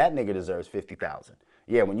 that nigga deserves 50,000.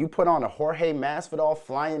 Yeah, when you put on a Jorge Masvidal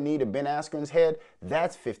flying knee to Ben Askren's head,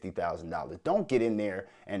 that's $50,000. Don't get in there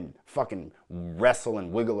and fucking wrestle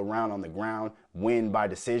and wiggle around on the ground, win by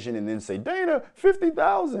decision, and then say, Dana,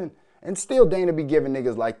 50,000. And still Dana be giving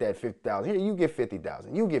niggas like that 50,000. Here, you get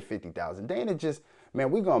 50,000. You get 50,000. Dana just, man,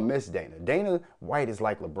 we gonna miss Dana. Dana White is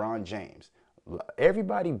like LeBron James.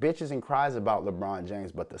 Everybody bitches and cries about LeBron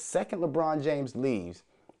James, but the second LeBron James leaves,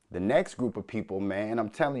 the next group of people, man, I'm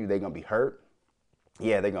telling you, they're gonna be hurt.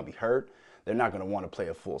 Yeah, they're gonna be hurt. They're not gonna want to play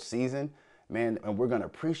a full season, man, and we're gonna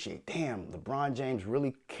appreciate, damn, LeBron James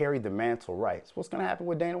really carried the mantle right. So what's gonna happen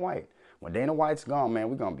with Dana White? When Dana White's gone, man,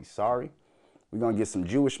 we're going to be sorry. We're going to get some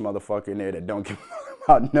Jewish motherfucker in there that don't give a fuck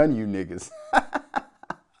about none of you niggas.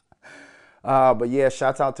 But yeah,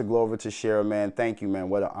 shouts out to Glover Teixeira, man. Thank you, man.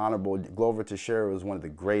 What an honorable. Glover Teixeira was one of the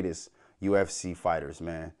greatest UFC fighters,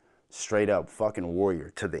 man. Straight up fucking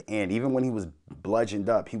warrior to the end. Even when he was bludgeoned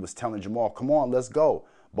up, he was telling Jamal, come on, let's go.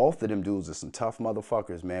 Both of them dudes are some tough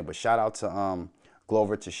motherfuckers, man. But shout out to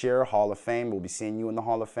Glover Teixeira, Hall of Fame. We'll be seeing you in the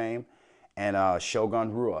Hall of Fame. And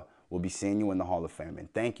Shogun Rua, we'll be seeing you in the Hall of Fame.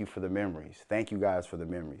 And thank you for the memories. Thank you guys for the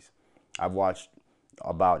memories. I've watched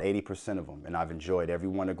about 80% of them, and I've enjoyed every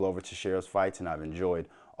one of Glover Teixeira's fights, and I've enjoyed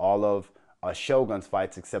all of Shogun's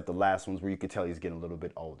fights except the last ones where you could tell he's getting a little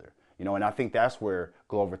bit older. You know, and I think that's where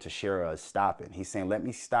Glover Teixeira is stopping. He's saying, let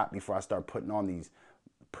me stop before I start putting on these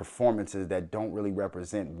performances that don't really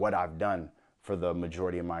represent what I've done for the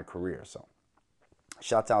majority of my career. So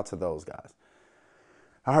shouts out to those guys.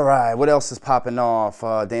 All right, what else is popping off?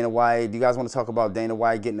 Dana White. Do you guys want to talk about Dana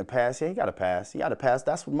White getting a pass? Yeah, he got a pass. He got a pass.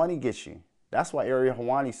 That's what money gets you. That's why Ariel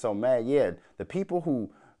Helwani's so mad. Yeah, the people who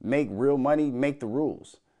make real money make the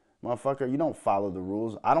rules. Motherfucker, you don't follow the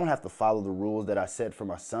rules. I don't have to follow the rules that I set for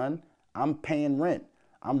my son. I'm paying rent.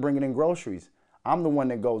 I'm bringing in groceries. I'm the one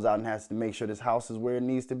that goes out and has to make sure this house is where it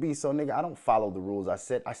needs to be. So, nigga, I don't follow the rules I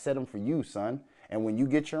set. I set them for you, son. And when you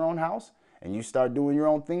get your own house and you start doing your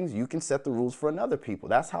own things, you can set the rules for another people.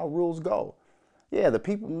 That's how rules go. Yeah, the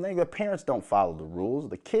people, nigga, parents don't follow the rules.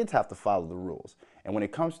 The kids have to follow the rules. And when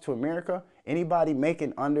it comes to America, anybody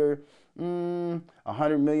making under $100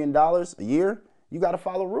 million a year, you got to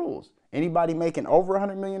follow rules. Anybody making over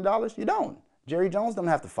 $100 million, you don't. Jerry Jones don't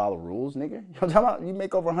have to follow rules, nigga. You know what I'm talking about? You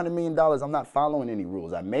make over $100 million, I'm not following any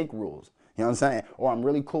rules. I make rules. You know what I'm saying? Or I'm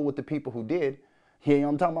really cool with the people who did. You know what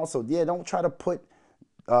I'm talking about? So, yeah, don't try to put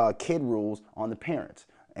kid rules on the parents.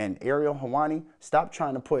 And Ariel Helwani, stop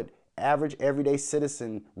trying to put average, everyday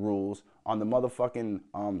citizen rules on the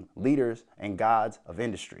motherfucking leaders and gods of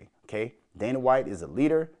industry, okay? Dana White is a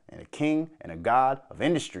leader and a king and a god of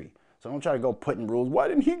industry. So don't try to go putting rules. Why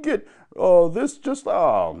didn't he get this just,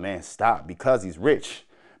 oh man, stop. Because he's rich.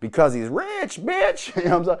 Because he's rich, bitch. You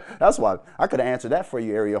know what I'm saying? That's why I could have answered that for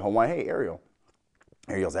you, Ariel Helwani. Hey, Ariel.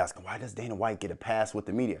 Ariel's asking, why does Dana White get a pass with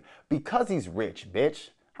the media? Because he's rich, bitch.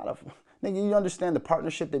 How the nigga, you understand the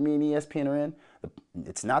partnership that me and ESPN are in?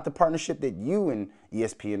 It's not the partnership that you and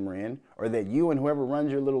ESPN were in, or that you and whoever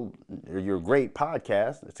runs your great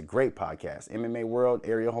podcast. It's a great podcast. MMA World,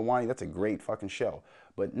 Ariel Helwani, that's a great fucking show.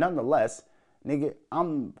 But nonetheless, nigga,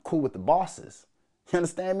 I'm cool with the bosses. You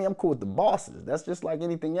understand me? I'm cool with the bosses. That's just like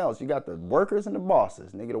anything else. You got the workers and the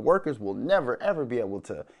bosses. Nigga, the workers will never, ever be able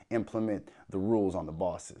to implement the rules on the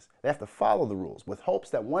bosses. They have to follow the rules with hopes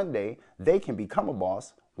that one day they can become a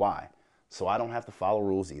boss. Why? So I don't have to follow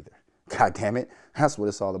rules either. God damn it. That's what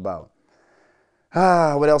it's all about.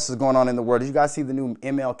 What else is going on in the world? Did you guys see the new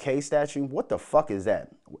MLK statue? What the fuck is that?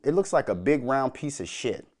 It looks like a big round piece of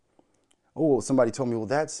shit. Oh, somebody told me, well,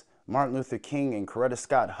 that's Martin Luther King and Coretta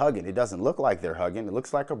Scott hugging. It doesn't look like they're hugging. It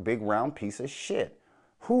looks like a big round piece of shit.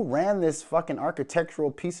 Who ran this fucking architectural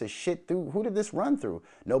piece of shit through? Who did this run through?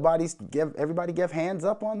 Everybody give hands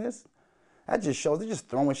up on this? That just shows they're just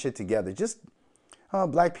throwing shit together.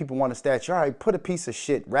 Black people want a statue. All right, put a piece of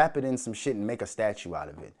shit, wrap it in some shit, and make a statue out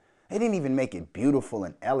of it. They didn't even make it beautiful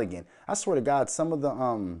and elegant. I swear to God, some of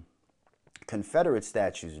the Confederate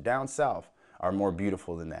statues down south are more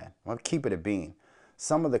beautiful than that. I'll keep it a bean.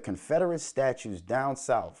 Some of the Confederate statues down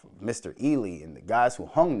south, Mr. Ely and the guys who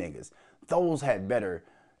hung niggas, those had better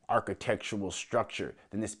architectural structure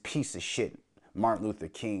than this piece of shit Martin Luther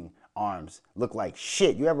King arms. Look like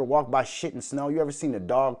shit. You ever walk by shit in snow? You ever seen a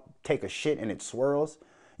dog take a shit and it swirls?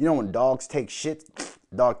 You know when dogs take shit,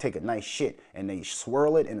 dog take a nice shit and they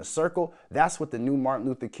swirl it in a circle? That's what the new Martin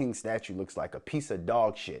Luther King statue looks like, a piece of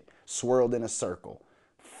dog shit swirled in a circle.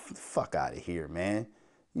 Fuck out of here, man.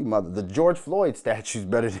 The George Floyd statue's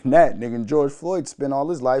better than that, nigga. George Floyd spent all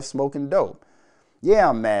his life smoking dope. Yeah,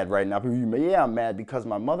 I'm mad right now. Yeah, I'm mad because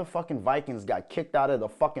my motherfucking Vikings got kicked out of the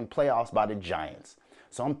fucking playoffs by the Giants.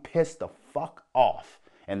 So I'm pissed the fuck off.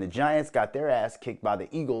 And the Giants got their ass kicked by the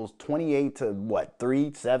Eagles 28 to what,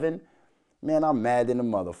 3-7? Man, I'm mad than a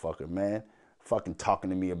motherfucker, man. Fucking talking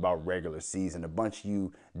to me about regular season. A bunch of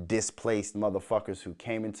you displaced motherfuckers who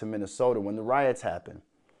came into Minnesota when the riots happened.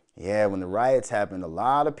 Yeah, when the riots happened, a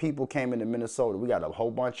lot of people came into Minnesota. We got a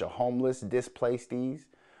whole bunch of homeless displacees.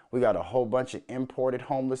 We got a whole bunch of imported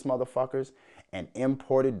homeless motherfuckers and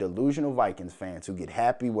imported delusional Vikings fans who get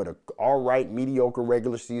happy with a all right, mediocre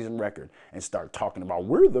regular season record and start talking about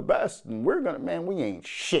we're the best and we're gonna, man, we ain't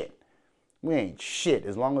shit. We ain't shit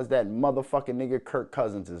as long as that motherfucking nigga Kirk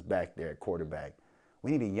Cousins is back there at quarterback.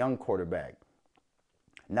 We need a young quarterback.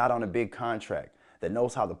 not on a big contract, that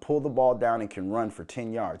knows how to pull the ball down and can run for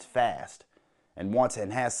 10 yards fast and wants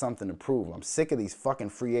and has something to prove. I'm sick of these fucking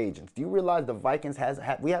free agents. Do you realize the Vikings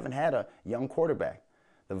we haven't had a young quarterback?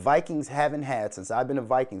 The Vikings haven't had, since I've been a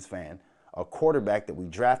Vikings fan, a quarterback that we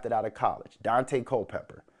drafted out of college. Dante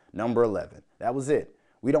Culpepper, number 11. That was it.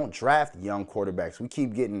 We don't draft young quarterbacks. We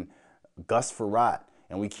keep getting Gus Frerotte,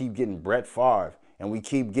 and we keep getting Brett Favre, and we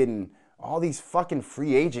keep getting all these fucking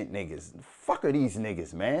free agent niggas. The fuck are these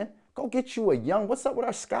niggas, man? Go get you a young, what's up with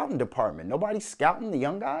our scouting department? Nobody scouting the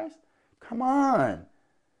young guys? Come on.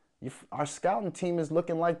 Our scouting team is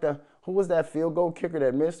looking like who was that field goal kicker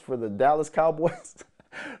that missed for the Dallas Cowboys?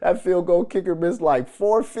 That field goal kicker missed like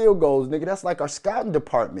 4 field goals, nigga. That's like our scouting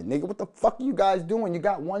department, nigga. What the fuck are you guys doing? You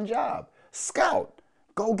got one job. Scout.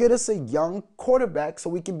 Go get us a young quarterback so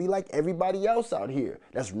we can be like everybody else out here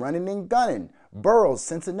that's running and gunning. Burrows,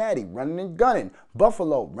 Cincinnati, running and gunning.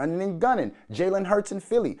 Buffalo, running and gunning. Jalen Hurts in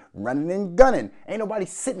Philly, running and gunning. Ain't nobody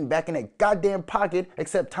sitting back in that goddamn pocket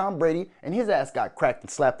except Tom Brady, and his ass got cracked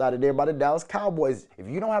and slapped out of there by the Dallas Cowboys. If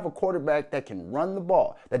you don't have a quarterback that can run the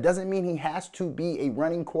ball, that doesn't mean he has to be a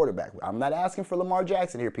running quarterback. I'm not asking for Lamar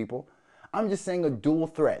Jackson here, people. I'm just saying a dual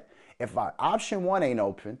threat. If our option 1 ain't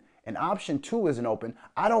open and option 2 isn't open,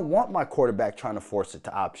 I don't want my quarterback trying to force it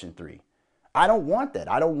to option 3. I don't want that.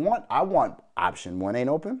 I want option 1 ain't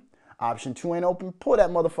open, option 2 ain't open. Pull that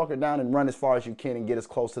motherfucker down and run as far as you can and get us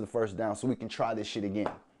close to the first down so we can try this shit again.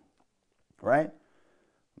 Right?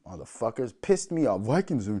 Motherfuckers pissed me off.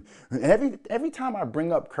 Vikings. Every time I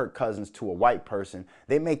bring up Kirk Cousins to a white person,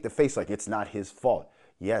 they make the face like it's not his fault.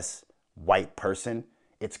 Yes, white person,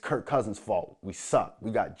 it's Kirk Cousins' fault. We suck.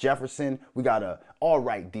 We got Jefferson. We got a all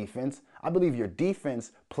right defense. I believe your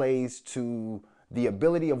defense plays to the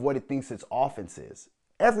ability of what it thinks its offense is.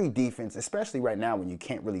 Every defense, especially right now when you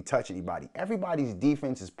can't really touch anybody, everybody's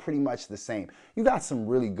defense is pretty much the same. You got some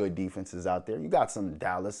really good defenses out there. You got some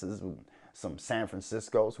Dallases, some San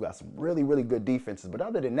Franciscos, who got some really, really good defenses. But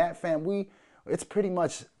other than that, fam, it's pretty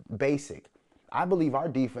much basic. I believe our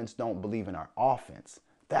defense don't believe in our offense.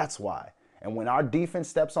 That's why. And when our defense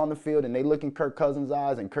steps on the field and they look in Kirk Cousins'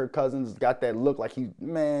 eyes and Kirk Cousins got that look like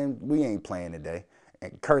man, we ain't playing today.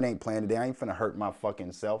 And Kurt ain't playing today. I ain't finna hurt my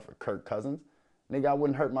fucking self for Kirk Cousins. Nigga, I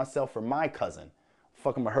wouldn't hurt myself for my cousin.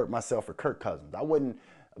 Fuck, I'm gonna hurt myself for Kirk Cousins. I wouldn't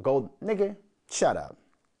go, nigga, shut up.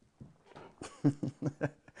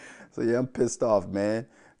 So yeah, I'm pissed off, man.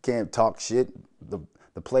 Can't talk shit. The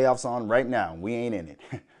playoffs on right now. We ain't in it.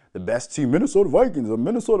 The best team, Minnesota Vikings. The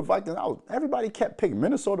Minnesota Vikings. Everybody kept picking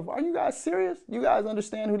Minnesota. Are you guys serious? You guys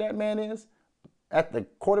understand who that man is at the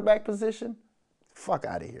quarterback position? Fuck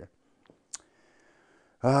out of here.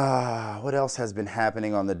 What else has been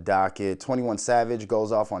happening on the docket? 21 Savage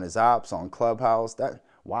goes off on his ops on Clubhouse.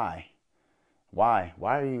 Why? Why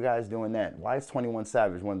are you guys doing that? Why is 21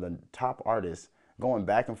 Savage, one of the top artists, going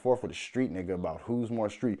back and forth with a street nigga about who's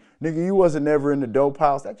more street? Nigga, you wasn't never in the dope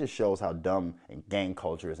house. That just shows how dumb and gang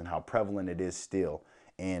culture is and how prevalent it is still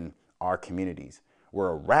in our communities.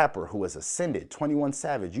 We're a rapper who has ascended. 21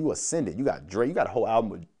 Savage, you ascended. You got Drake. You got a whole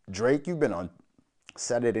album with Drake. You've been on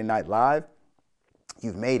Saturday Night Live.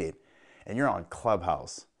 You've made it, and you're on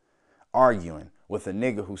Clubhouse arguing with a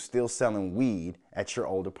nigga who's still selling weed at your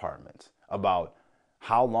old apartment about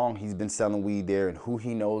how long he's been selling weed there and who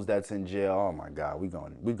he knows that's in jail. Oh my God,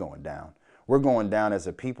 we're going down. We're going down as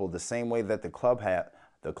a people the same way that the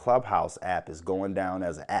Clubhouse app is going down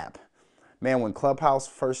as an app. Man, when Clubhouse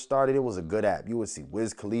first started, it was a good app. You would see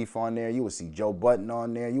Wiz Khalifa on there. You would see Joe Budden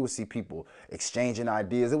on there. You would see people exchanging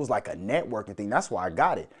ideas. It was like a networking thing. That's why I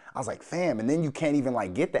got it. I was like, fam. And then you can't even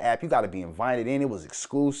like get the app. You got to be invited in. It was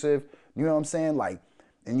exclusive. You know what I'm saying? Like,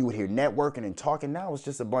 and you would hear networking and talking. Now it's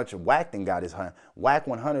just a bunch of Whack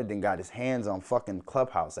 100 then got his hands on fucking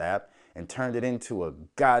Clubhouse app and turned it into a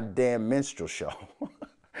goddamn minstrel show.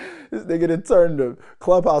 This nigga done turned the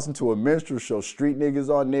Clubhouse into a minstrel show. Street niggas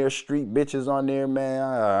on there, street bitches on there, man.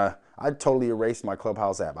 I totally erased my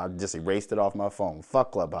Clubhouse app. I just erased it off my phone.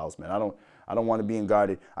 Fuck Clubhouse, man. I don't want to be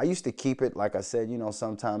guarded. I used to keep it, like I said, you know,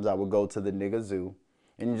 sometimes I would go to the nigga zoo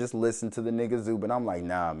and just listen to the nigga zoo, but I'm like,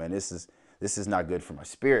 nah, man, this is not good for my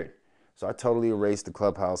spirit. So I totally erased the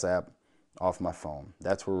Clubhouse app off my phone.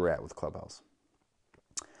 That's where we're at with Clubhouse.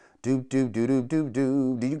 Do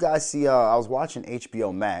you guys see, I was watching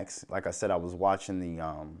HBO Max. Like I said, I was watching the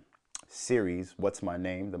series, What's My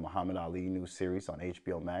Name, the Muhammad Ali new series on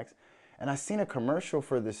HBO Max. And I seen a commercial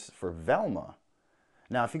for Velma.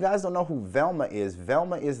 Now, if you guys don't know who Velma is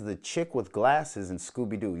the chick with glasses in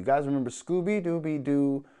Scooby-Doo. You guys remember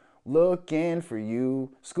Scooby-Dooby-Doo, looking for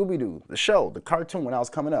you? Scooby-Doo, the show, the cartoon when I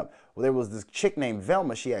was coming up. Well, there was this chick named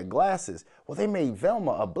Velma. She had glasses. Well, they made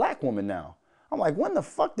Velma a black woman now. I'm like, when the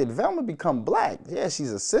fuck did Velma become black? Yeah,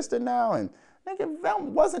 she's a sister now, and nigga, Velma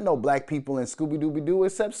wasn't no black people in Scooby-Dooby-Doo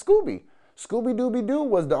except Scooby. Scooby-Dooby-Doo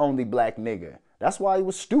was the only black nigga. That's why he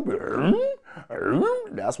was stupid.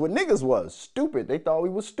 That's what niggas was, stupid. They thought we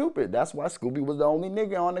was stupid. That's why Scooby was the only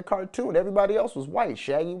nigga on the cartoon. Everybody else was white.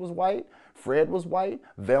 Shaggy was white. Fred was white.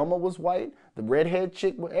 Velma was white. The redhead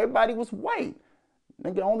chick, everybody was white.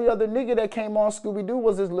 Nigga, the only other nigga that came on Scooby-Doo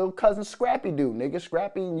was his little cousin Scrappy Doo. Nigga,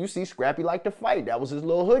 Scrappy, and you see Scrappy like to fight. That was his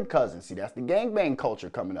little hood cousin. See, that's the gangbang culture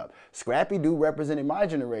coming up. Scrappy Doo represented my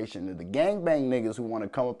generation. The gangbang niggas who want to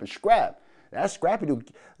come up and scrap. That's Scrappy Doo.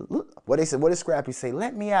 What they said, what did Scrappy say?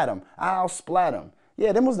 Let me at him. I'll splat him.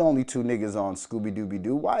 Yeah, them was the only two niggas on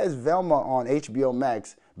Scooby-Dooby-Doo. Why is Velma on HBO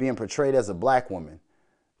Max being portrayed as a black woman?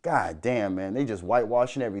 God damn, man, they just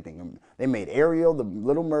whitewashing everything. They made Ariel, the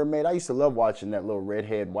Little Mermaid. I used to love watching that little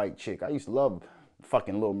redhead white chick. I used to love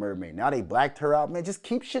fucking Little Mermaid. Now they blacked her out. Man, just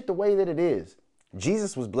keep shit the way that it is.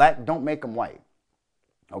 Jesus was black, don't make him white.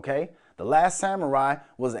 Okay? The Last Samurai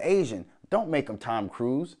was Asian. Don't make him Tom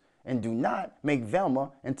Cruise. And do not make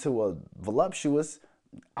Velma into a voluptuous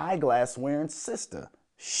eyeglass wearing sister.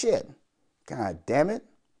 Shit. God damn it.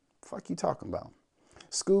 Fuck you talking about?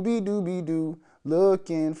 Scooby-Dooby-Doo,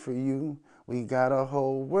 looking for you. We got a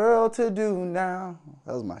whole world to do now.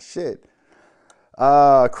 That was my shit.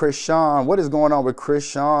 Crisean, what is going on with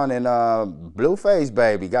Crisean and Blueface,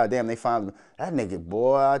 baby? Goddamn, they found that nigga,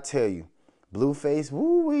 boy, I tell you. Blueface,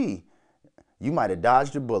 woo-wee. You might have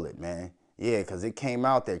dodged a bullet, man. Yeah, because it came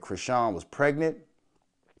out that Crisean was pregnant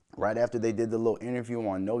right after they did the little interview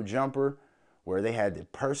on No Jumper, where they had to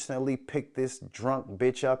personally pick this drunk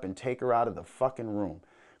bitch up and take her out of the fucking room.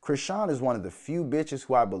 Crisean is one of the few bitches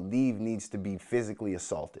who I believe needs to be physically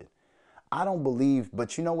assaulted. I don't believe,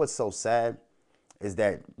 but you know what's so sad is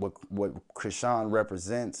that what Crisean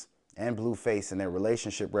represents and Blueface and their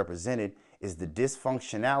relationship represented is the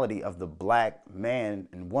dysfunctionality of the black man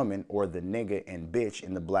and woman, or the nigga and bitch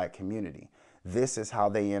in the black community. This is how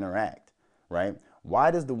they interact, right? Why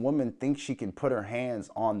does the woman think she can put her hands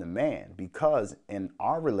on the man? Because in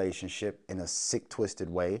our relationship, in a sick, twisted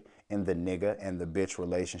way, in the nigga and the bitch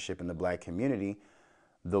relationship in the black community,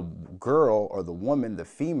 the girl or the woman, the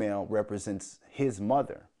female, represents his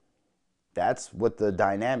mother. That's what the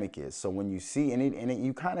dynamic is. So when you see,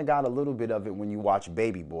 you kind of got a little bit of it when you watch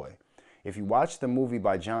Baby Boy. If you watch the movie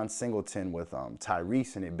by John Singleton with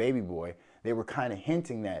Tyrese in it, Baby Boy, they were kind of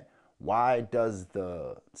hinting that why does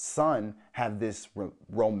the son have this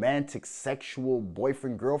romantic, sexual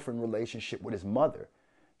boyfriend-girlfriend relationship with his mother?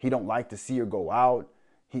 He don't like to see her go out.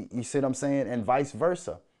 You see what I'm saying? And vice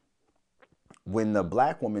versa. When the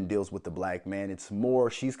black woman deals with the black man, it's more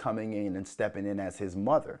she's coming in and stepping in as his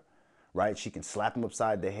mother, right? She can slap him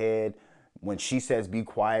upside the head. When she says be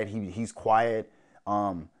quiet, he's quiet.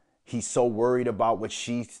 He's so worried about what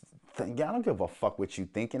she's thinking. I don't give a fuck what you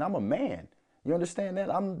thinking. I'm a man. You understand that?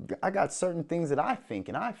 I got certain things that I think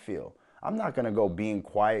and I feel. I'm not going to go being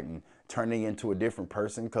quiet and turning into a different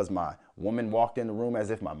person because my woman walked in the room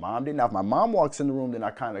as if my mom did. Now, if my mom walks in the room, then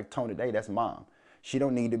I kind of tone it, hey, that's mom. She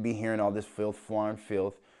don't need to be hearing all this filth, foreign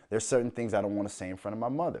filth. There's certain things I don't want to say in front of my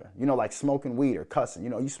mother. You know, like smoking weed or cussing. You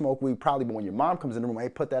know, you smoke weed probably, but when your mom comes in the room, hey,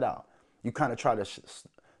 put that out. You kind of try to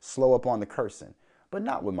slow up on the cursing. But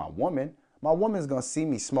not with my woman. My woman's going to see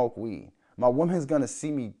me smoke weed. My woman's going to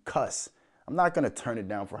see me cuss. I'm not going to turn it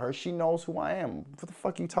down for her. She knows who I am. What the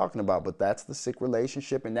fuck are you talking about? But that's the sick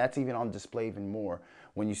relationship, and that's even on display even more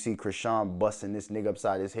when you see Crisean busting this nigga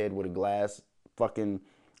upside his head with a glass fucking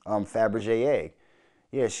Fabergé egg.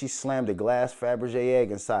 Yeah, she slammed a glass Fabergé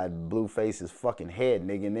egg inside Blueface's fucking head,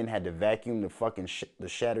 nigga, and then had to vacuum the fucking the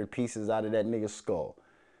shattered pieces out of that nigga's skull.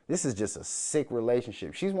 This is just a sick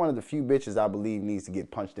relationship. She's one of the few bitches I believe needs to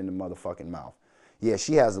get punched in the motherfucking mouth. Yeah,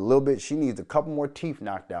 she has a little bit, she needs a couple more teeth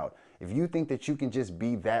knocked out. If you think that you can just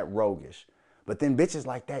be that roguish. But then bitches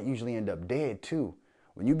like that usually end up dead too.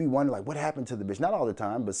 When you be wondering like, what happened to the bitch? Not all the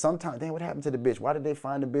time, but sometimes, damn, what happened to the bitch? Why did they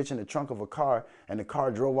find the bitch in the trunk of a car and the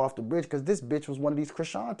car drove off the bridge? Because this bitch was one of these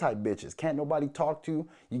Crisean type bitches. Can't nobody talk to.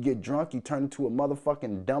 You get drunk, you turn into a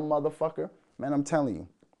motherfucking dumb motherfucker. Man, I'm telling you.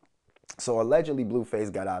 So allegedly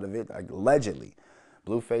Blueface got out of it. Like, allegedly.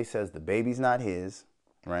 Blueface says the baby's not his,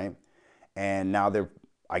 right? And now they're,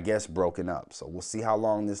 I guess, broken up. So we'll see how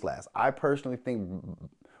long this lasts. I personally think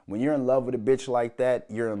when you're in love with a bitch like that,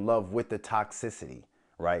 you're in love with the toxicity,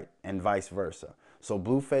 right? And vice versa. So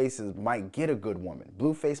Blueface might get a good woman.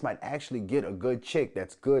 Blueface might actually get a good chick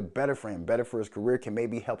that's good, better for him, better for his career, can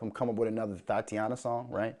maybe help him come up with another Tatiana song,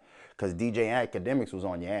 right? Because DJ Academics was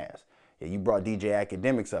on your ass. Yeah, you brought DJ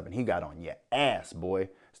Academics up and he got on your ass, boy.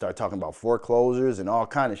 Start talking about foreclosures and all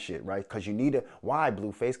kind of shit, right? Because you need why,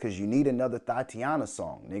 Blueface? Because you need another Tatiana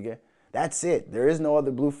song, nigga. That's it. There is no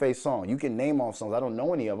other Blueface song. You can name off songs. I don't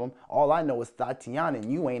know any of them. All I know is Tatiana,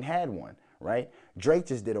 and you ain't had one, right? Drake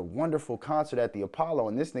just did a wonderful concert at the Apollo,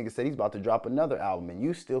 and this nigga said he's about to drop another album, and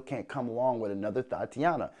you still can't come along with another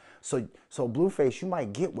Tatiana. So Blueface, you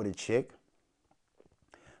might get with a chick.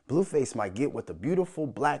 Blueface might get with a beautiful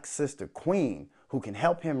black sister, Queen, who can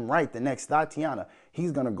help him write the next Tatiana.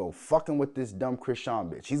 He's gonna go fucking with this dumb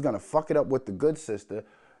Crisean bitch. He's gonna fuck it up with the good sister,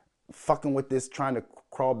 fucking with this, trying to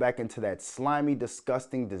crawl back into that slimy,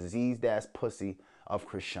 disgusting, diseased-ass pussy of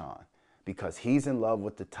Crisean. Because he's in love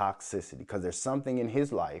with the toxicity. Because there's something in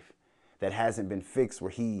his life that hasn't been fixed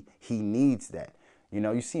where he needs that. You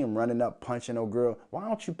know, you see him running up, punching a girl. Why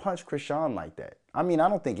don't you punch Crisean like that? I mean, I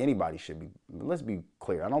don't think anybody should be, let's be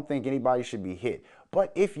clear. I don't think anybody should be hit.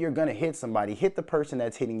 But if you're going to hit somebody, hit the person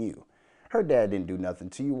that's hitting you. Her dad didn't do nothing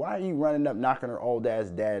to you. Why are you running up, knocking her old ass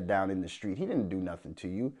dad down in the street? He didn't do nothing to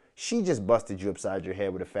you. She just busted you upside your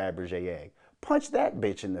head with a Fabergé egg. Punch that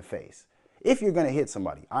bitch in the face. If you're going to hit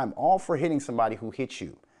somebody, I'm all for hitting somebody who hits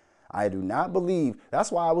you. I do not believe,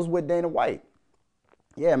 that's why I was with Dana White.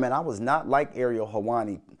 Yeah, man, I was not like Ariel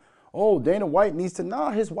Helwani. Oh, Dana White needs to,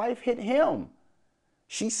 nah, his wife hit him.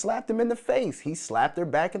 She slapped him in the face. He slapped her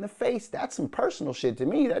back in the face. That's some personal shit to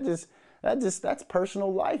me. That's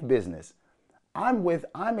personal life business. I'm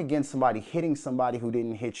against somebody hitting somebody who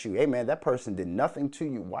didn't hit you. Hey, man, that person did nothing to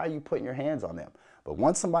you. Why are you putting your hands on them? But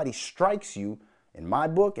once somebody strikes you, in my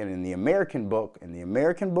book and in the American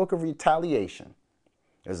book of retaliation,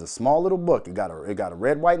 there's a small little book. It got a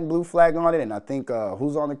red, white, and blue flag on it, and I think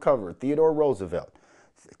who's on the cover? Theodore Roosevelt.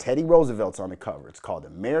 Teddy Roosevelt's on the cover. It's called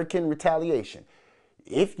American Retaliation.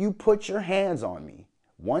 If you put your hands on me,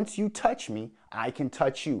 once you touch me, I can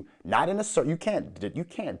touch you. Not in a certain, you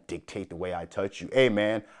can't dictate the way I touch you. Hey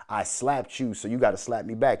man, I slapped you, so you got to slap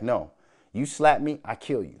me back. No, you slap me, I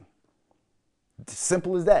kill you.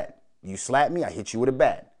 Simple as that. You slap me, I hit you with a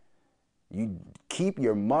bat. You keep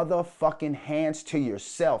your motherfucking hands to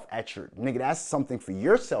yourself nigga, that's something for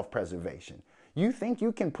your self-preservation. You think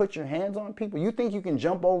you can put your hands on people? You think you can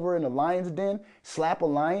jump over in a lion's den, slap a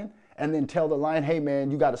lion, and then tell the lion, hey man,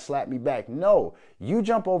 you got to slap me back? No, you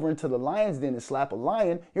jump over into the lion's den and slap a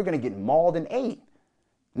lion, you're going to get mauled and ate.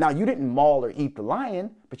 Now, you didn't maul or eat the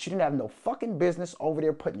lion, but you didn't have no fucking business over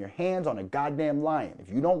there putting your hands on a goddamn lion. If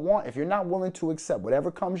you're not willing to accept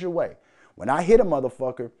whatever comes your way, when I hit a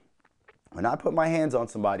motherfucker, when I put my hands on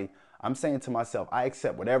somebody, I'm saying to myself, I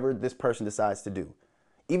accept whatever this person decides to do.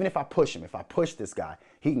 Even if I push him, if I push this guy,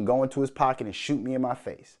 he can go into his pocket and shoot me in my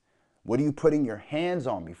face. What are you putting your hands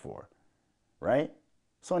on me for? Right?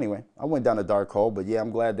 So anyway, I went down a dark hole, but yeah,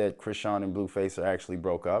 I'm glad that Crisean and Blueface are actually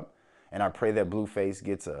broke up. And I pray that Blueface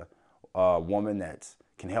gets a woman that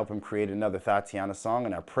can help him create another Tatiana song.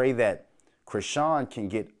 And I pray that Crisean can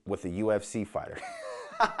get with a UFC fighter.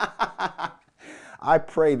 I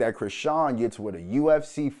pray that Crisean gets with a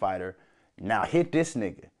UFC fighter. Now hit this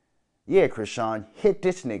nigga. Yeah, Crisean, hit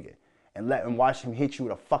this nigga. And watch him hit you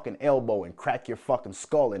with a fucking elbow and crack your fucking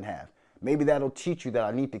skull in half. Maybe that'll teach you that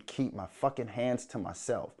I need to keep my fucking hands to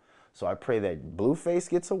myself. So I pray that Blueface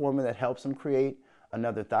gets a woman that helps him create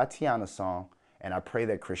another Tatiana song. And I pray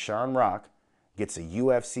that Crisean Rock gets a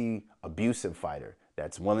UFC abusive fighter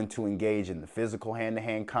that's willing to engage in the physical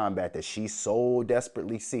hand-to-hand combat that she's so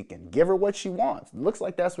desperately seeking. Give her what she wants. It looks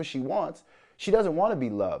like that's what she wants. She doesn't want to be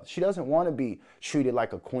loved. She doesn't want to be treated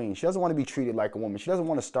like a queen. She doesn't want to be treated like a woman. She doesn't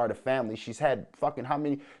want to start a family. She's had fucking how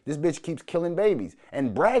many? This bitch keeps killing babies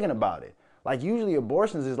and bragging about it. Like usually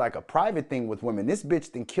abortions is like a private thing with women. This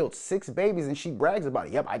bitch then killed 6 babies and she brags about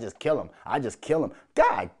it. Yep, I just kill them. I just kill them.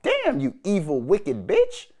 God damn, you evil, wicked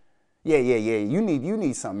bitch. Yeah. You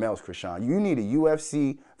need something else, Crisean. You need a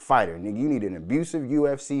UFC fighter, nigga. You need an abusive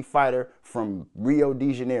UFC fighter from Rio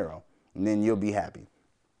de Janeiro, and then you'll be happy.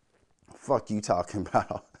 Fuck you talking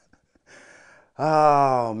about?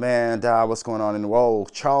 Oh man, dog, what's going on in the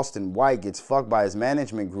world? Charleston White gets fucked by his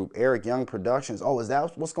management group, Eric Young Productions. Oh, is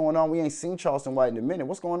that what's going on? We ain't seen Charleston White in a minute.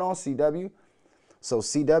 What's going on, CW? So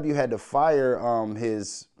CW had to fire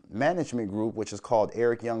his management group, which is called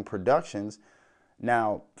Eric Young Productions.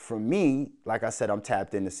 Now, for me, like I said, I'm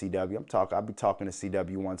tapped into CW. I'll be talking to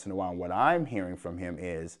CW once in a while. And what I'm hearing from him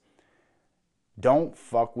is, don't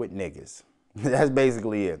fuck with niggas. That's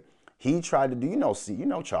basically it. He tried to do, you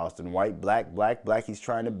know Charleston White, black. He's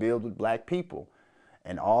trying to build with black people.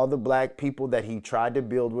 And all the black people that he tried to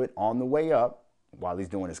build with on the way up, while he's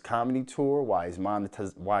doing his comedy tour, while he's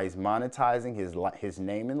monetizing his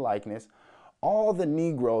name and likeness, all the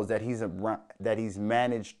Negroes that he's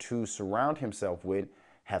managed to surround himself with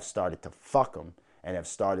have started to fuck him and have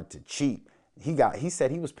started to cheat. He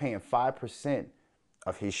said he was paying 5%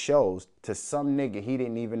 of his shows to some nigga he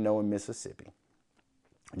didn't even know in Mississippi.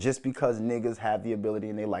 Just because niggas have the ability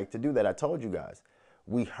and they like to do that. I told you guys,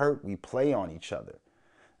 we play on each other.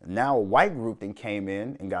 Now a white group then came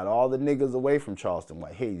in and got all the niggas away from Charleston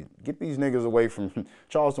White. Hey, get these niggas away from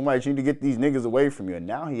Charleston White. You need to get these niggas away from you. And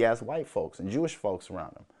now he has white folks and Jewish folks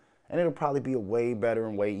around him. And it'll probably be a way better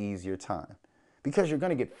and way easier time. Because you're going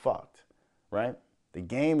to get fucked, right? The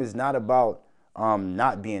game is not about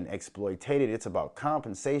not being exploited. It's about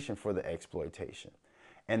compensation for the exploitation.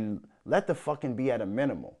 And let the fucking be at a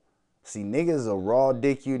minimal. See, niggas will raw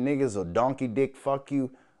dick you. Niggas will donkey dick fuck you.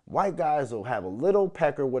 White guys will have a little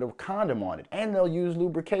pecker with a condom on it, and they'll use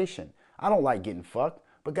lubrication. I don't like getting fucked,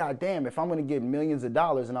 but goddamn, if I'm going to get millions of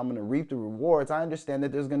dollars and I'm going to reap the rewards, I understand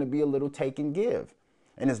that there's going to be a little take and give.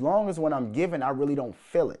 And as long as when I'm giving, I really don't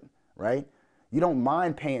feel it, right? You don't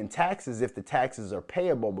mind paying taxes if the taxes are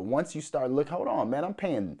payable, but once you start looking, hold on, man, I'm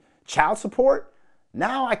paying child support?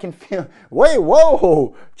 Now I can feel, wait,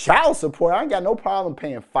 whoa, child support? I ain't got no problem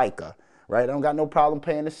paying FICA. Right? I don't got no problem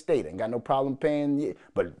paying the state. I ain't got no problem paying,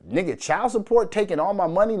 but nigga, child support, taking all my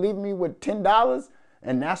money, leaving me with $10.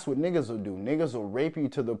 And that's what niggas will do. Niggas will rape you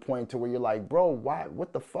to the point to where you're like, bro, why?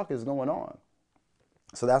 What the fuck is going on?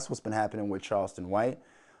 So that's what's been happening with Charleston White.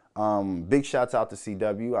 Big shouts out to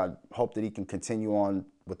CW. I hope that he can continue on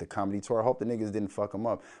with the comedy tour. I hope the niggas didn't fuck him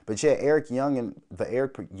up. But yeah, Eric Young and the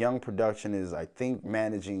Eric Young production is, I think,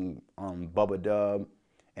 managing Bubba Dub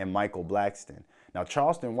and Michael Blackston. Now,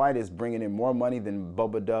 Charleston White is bringing in more money than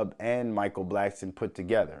Bubba Dub and Michael Blackston put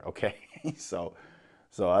together, okay? So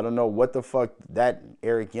I don't know what the fuck that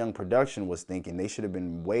Eric Young production was thinking. They should have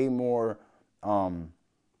been way more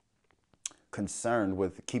concerned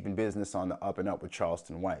with keeping business on the up and up with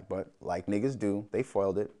Charleston White. But like niggas do, they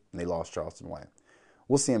foiled it and they lost Charleston White.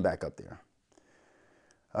 We'll see him back up there.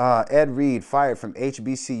 Ed Reed fired from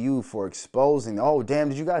HBCU for exposing. Oh, damn,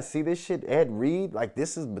 did you guys see this shit? Ed Reed, like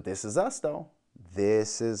this is us though.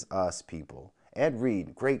 This is us, people. Ed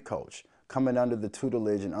Reed, great coach, coming under the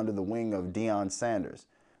tutelage and under the wing of Deion Sanders,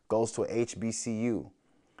 goes to a HBCU.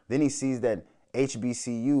 Then he sees that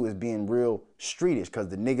HBCU is being real streetish because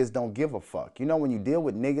the niggas don't give a fuck. You know, when you deal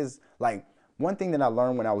with niggas, like one thing that I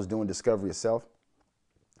learned when I was doing Discovery of Self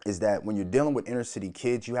is that when you're dealing with inner city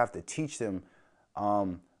kids, you have to teach them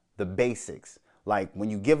the basics. Like when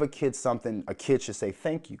you give a kid something, a kid should say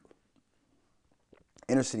thank you.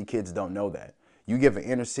 Inner city kids don't know that. You give an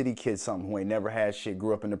inner city kid something who ain't never had shit,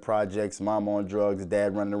 grew up in the projects, mom on drugs,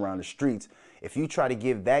 dad running around the streets. If you try to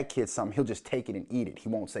give that kid something, he'll just take it and eat it. He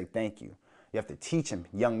won't say thank you. You have to teach him,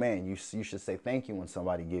 young man, you should say thank you when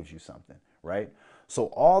somebody gives you something, right? So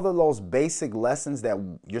all of those basic lessons that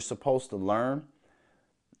you're supposed to learn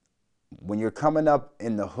when you're coming up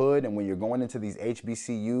in the hood and when you're going into these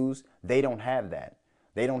HBCUs, they don't have that.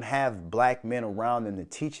 They don't have black men around them to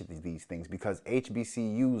teach these things because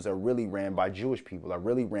HBCUs are really ran by Jewish people, are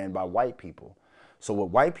really ran by white people. So what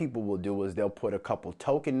white people will do is they'll put a couple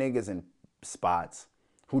token niggas in spots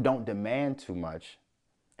who don't demand too much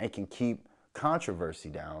and can keep controversy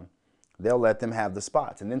down. They'll let them have the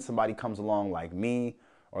spots. And then somebody comes along like me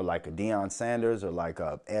or like a Deion Sanders or like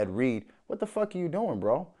a Ed Reed. What the fuck are you doing,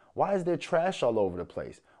 bro? Why is there trash all over the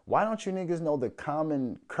place? Why don't you niggas know the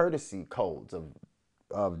common courtesy codes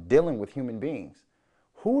of dealing with human beings?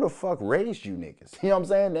 Who the fuck raised you niggas? You know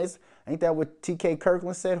what I'm saying? Ain't that what TK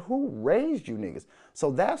Kirkland said? Who raised you niggas?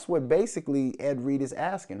 So that's what basically Ed Reed is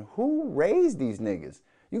asking. Who raised these niggas?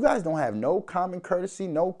 You guys don't have no common courtesy,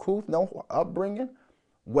 no couth, no upbringing?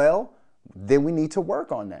 Well, then we need to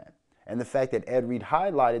work on that. And the fact that Ed Reed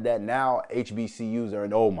highlighted that now HBCUs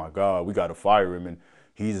are, oh my God, we got to fire him and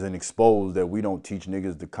he's an exposed that we don't teach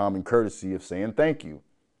niggas the common courtesy of saying thank you.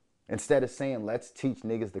 Instead of saying, let's teach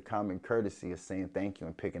niggas the common courtesy of saying thank you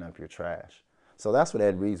and picking up your trash. So that's what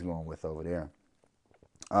Ed Reed's going with over there.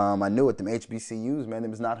 I knew it, them HBCUs, man,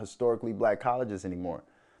 them is not historically black colleges anymore.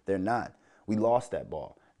 They're not. We lost that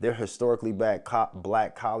ball. They're historically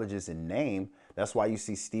black colleges in name. That's why you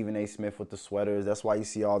see Stephen A. Smith with the sweaters. That's why you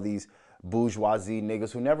see all these bourgeoisie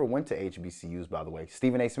niggas who never went to HBCUs, by the way.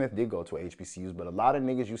 Stephen A. Smith did go to HBCUs, but a lot of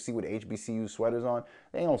niggas you see with HBCU sweaters on,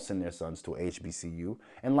 they don't send their sons to a HBCU.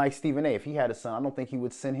 And like Stephen A., if he had a son, I don't think he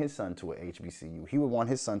would send his son to a HBCU. He would want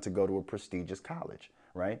his son to go to a prestigious college,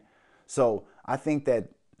 right? So I think that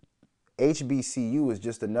HBCU is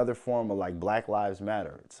just another form of like Black Lives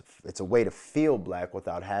Matter. It's a way to feel black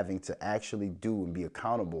without having to actually do and be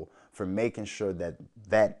accountable for making sure that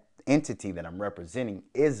that entity that I'm representing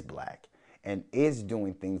is black. and is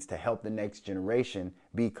doing things to help the next generation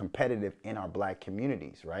be competitive in our black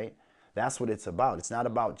communities, right? That's what it's about. It's not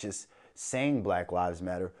about just saying Black Lives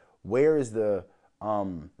Matter. Where is the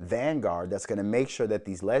vanguard that's going to make sure that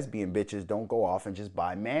these lesbian bitches don't go off and just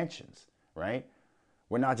buy mansions, right?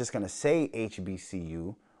 We're not just going to say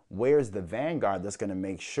HBCU. Where's the vanguard that's going to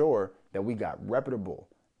make sure that we got reputable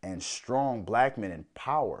and strong black men in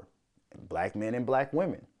power, and black men and black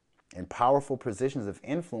women in powerful positions of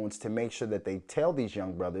influence to make sure that they tell these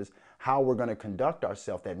young brothers how we're going to conduct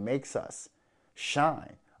ourselves that makes us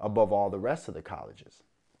shine above all the rest of the colleges.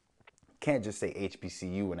 Can't just say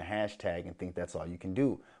HBCU and a hashtag and think that's all you can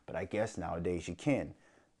do. But I guess nowadays you can.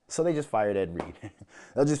 So they just fired Ed Reed.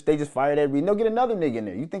 They just fired Ed Reed. And they'll get another nigga in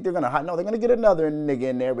there. You think they're gonna hide? No, they're gonna get another nigga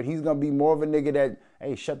in there, but he's gonna be more of a nigga that,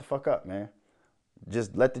 hey, shut the fuck up, man.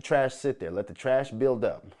 Just let the trash sit there. Let the trash build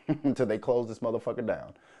up until they close this motherfucker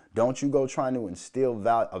down. Don't you go trying to instill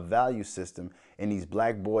a value system in these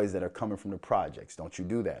black boys that are coming from the projects. Don't you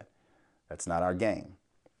do that. That's not our game.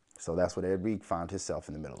 So that's what Ed Reed found himself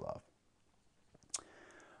in the middle of.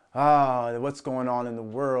 What's going on in the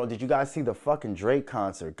world? Did you guys see the fucking Drake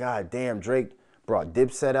concert? God damn, Drake brought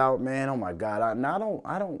Dipset out, man. Oh my God.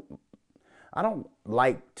 I don't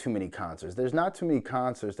like too many concerts. There's not too many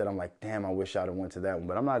concerts that I'm like, damn, I wish I'd have went to that one.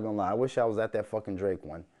 But I'm not gonna lie, I wish I was at that fucking Drake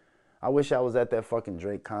one. I wish I was at that fucking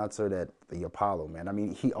Drake concert at the Apollo, man. I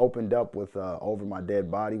mean, he opened up with Over My Dead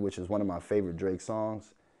Body, which is one of my favorite Drake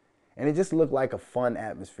songs. And it just looked like a fun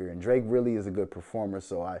atmosphere. And Drake really is a good performer,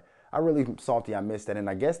 so I really salty I missed that. And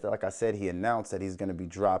I guess that, like I said, he announced that he's going to be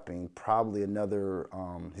dropping probably another,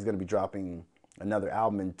 he's going to be dropping another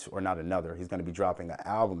album, he's going to be dropping an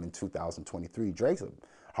album in 2023. Drake's a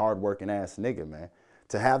hard-working ass nigga, man.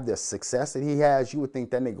 To have the success that he has, you would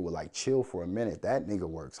think that nigga would like chill for a minute. That nigga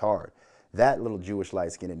works hard. That little Jewish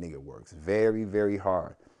light-skinned nigga works very, very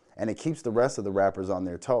hard. And it keeps the rest of the rappers on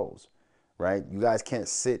their toes, right? You guys can't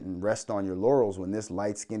sit and rest on your laurels when this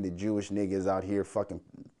light-skinned Jewish nigga is out here fucking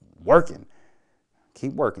working.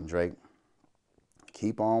 Keep working, Drake.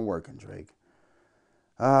 Keep on working, Drake.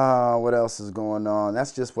 What else is going on?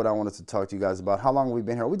 That's just what I wanted to talk to you guys about. How long have we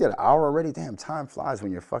been here? We did an hour already. Damn, time flies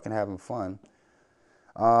when you're fucking having fun.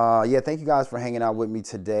 Yeah, thank you guys for hanging out with me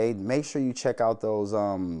today. Make sure you check out those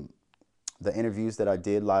the interviews that I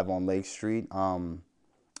did live on Lake Street. And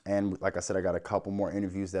like I said, I got a couple more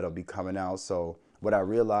interviews that'll be coming out. So what I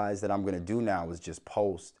realized that I'm gonna do now is just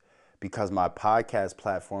post, because my podcast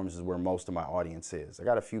platforms is where most of my audience is. I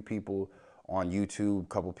got a few people on YouTube, a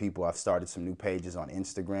couple people. I've started some new pages on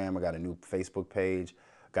Instagram. I got a new Facebook page,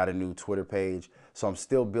 got a new Twitter page. So I'm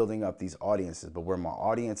still building up these audiences, but where my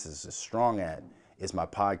audience is strong at is my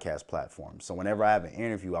podcast platform. So whenever I have an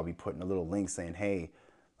interview, I'll be putting a little link saying, hey,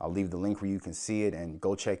 I'll leave the link where you can see it and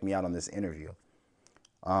go check me out on this interview.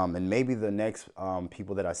 And maybe the next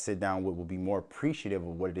people that I sit down with will be more appreciative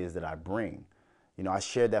of what it is that I bring. You know, I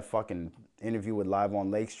shared that fucking interview with Live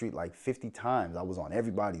on Lake Street like 50 times. I was on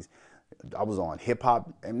hip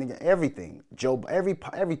hop, everything.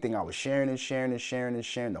 Everything I was sharing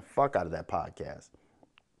the fuck out of that podcast.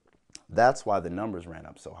 That's why the numbers ran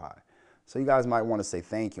up so high. So you guys might want to say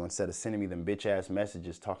thank you instead of sending me them bitch ass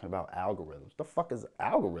messages talking about algorithms. The fuck is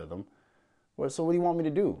algorithm? Well, so what do you want me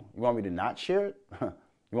to do? You want me to not share it?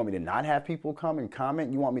 You want me to not have people come and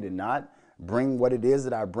comment? You want me to not bring what it is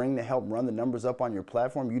that I bring to help run the numbers up on your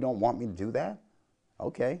platform? You don't want me to do that?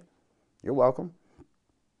 Okay, you're welcome.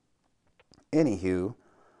 Anywho,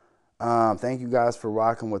 thank you guys for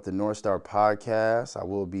rocking with the North Star Podcast. I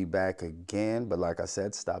will be back again, but like I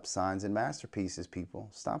said, stop signs and masterpieces, people.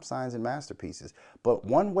 Stop signs and masterpieces. But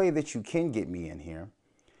one way that you can get me in here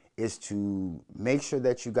is to make sure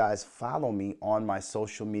that you guys follow me on my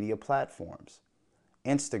social media platforms.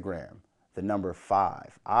 Instagram, the number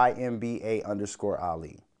 5,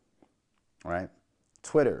 IMBA_Ali, right?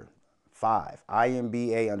 Twitter, 5,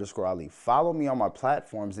 IMBA_Ali. Follow me on my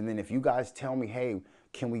platforms, and then if you guys tell me, hey,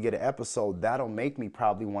 can we get an episode, that'll make me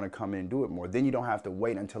probably want to come in and do it more. Then you don't have to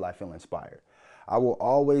wait until I feel inspired. I will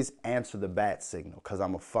always answer the bat signal because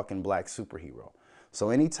I'm a fucking black superhero. So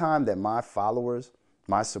anytime that my followers,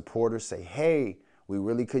 my supporters say, hey, we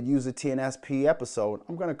really could use a TNSP episode,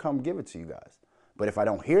 I'm going to come give it to you guys. But if I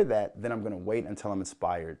don't hear that, then I'm going to wait until I'm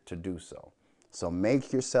inspired to do so. So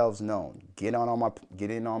make yourselves known. Get in on my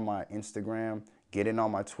Instagram, get in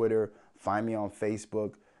on my Twitter, find me on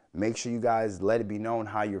Facebook. Make sure you guys let it be known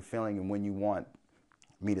how you're feeling and when you want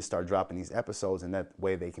me to start dropping these episodes, and that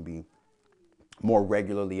way they can be more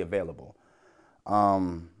regularly available.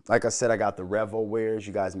 Like I said, I got the Revo wares.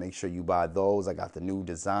 You guys make sure you buy those. I got the new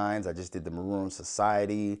designs. I just did the Maroon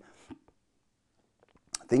Society.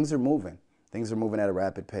 Things are moving. Things are moving at a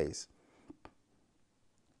rapid pace.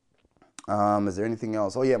 Is there anything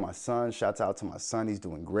else? Oh yeah, my son. Shouts out to my son. He's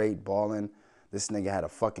doing great, balling. This nigga had a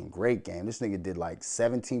fucking great game. This nigga did like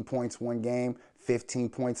 17 points one game, 15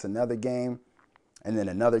 points another game, and then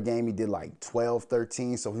another game he did like 12,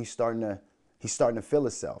 13. So he's starting to feel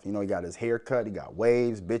himself. You know, he got his hair cut, he got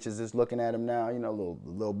waves, bitches is looking at him now, you know,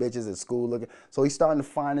 little bitches at school looking. So he's starting to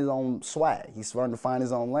find his own swag. He's starting to find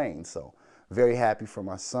his own lane. So very happy for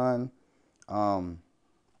my son. My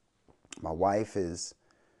wife is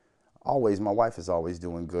always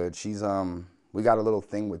doing good. She's we got a little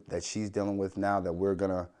thing that she's dealing with now that we're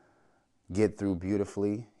gonna get through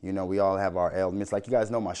beautifully. You know, we all have our ailments. Like you guys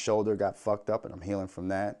know, my shoulder got fucked up and I'm healing from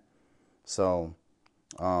that. So,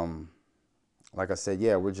 like I said,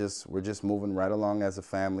 yeah, we're just moving right along as a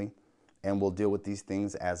family, and we'll deal with these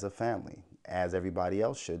things as a family, as everybody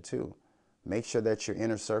else should too. Make sure that your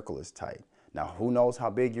inner circle is tight. Now, who knows how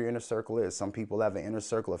big your inner circle is? Some people have an inner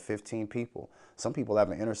circle of 15 people. Some people have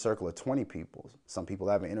an inner circle of 20 people. Some people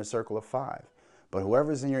have an inner circle of 5. But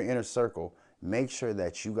whoever's in your inner circle, make sure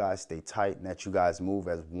that you guys stay tight and that you guys move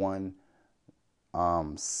as one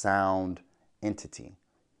sound entity,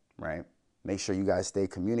 right? Make sure you guys stay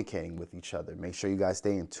communicating with each other. Make sure you guys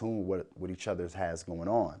stay in tune with what each other has going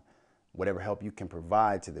on. Whatever help you can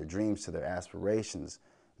provide to their dreams, to their aspirations,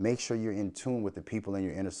 make sure you're in tune with the people in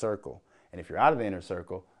your inner circle. And if you're out of the inner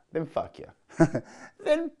circle, then fuck ya.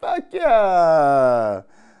 Then fuck ya.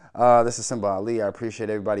 This is Simba Ali. I appreciate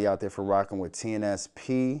everybody out there for rocking with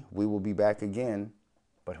TNSP. We will be back again,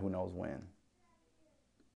 but who knows when.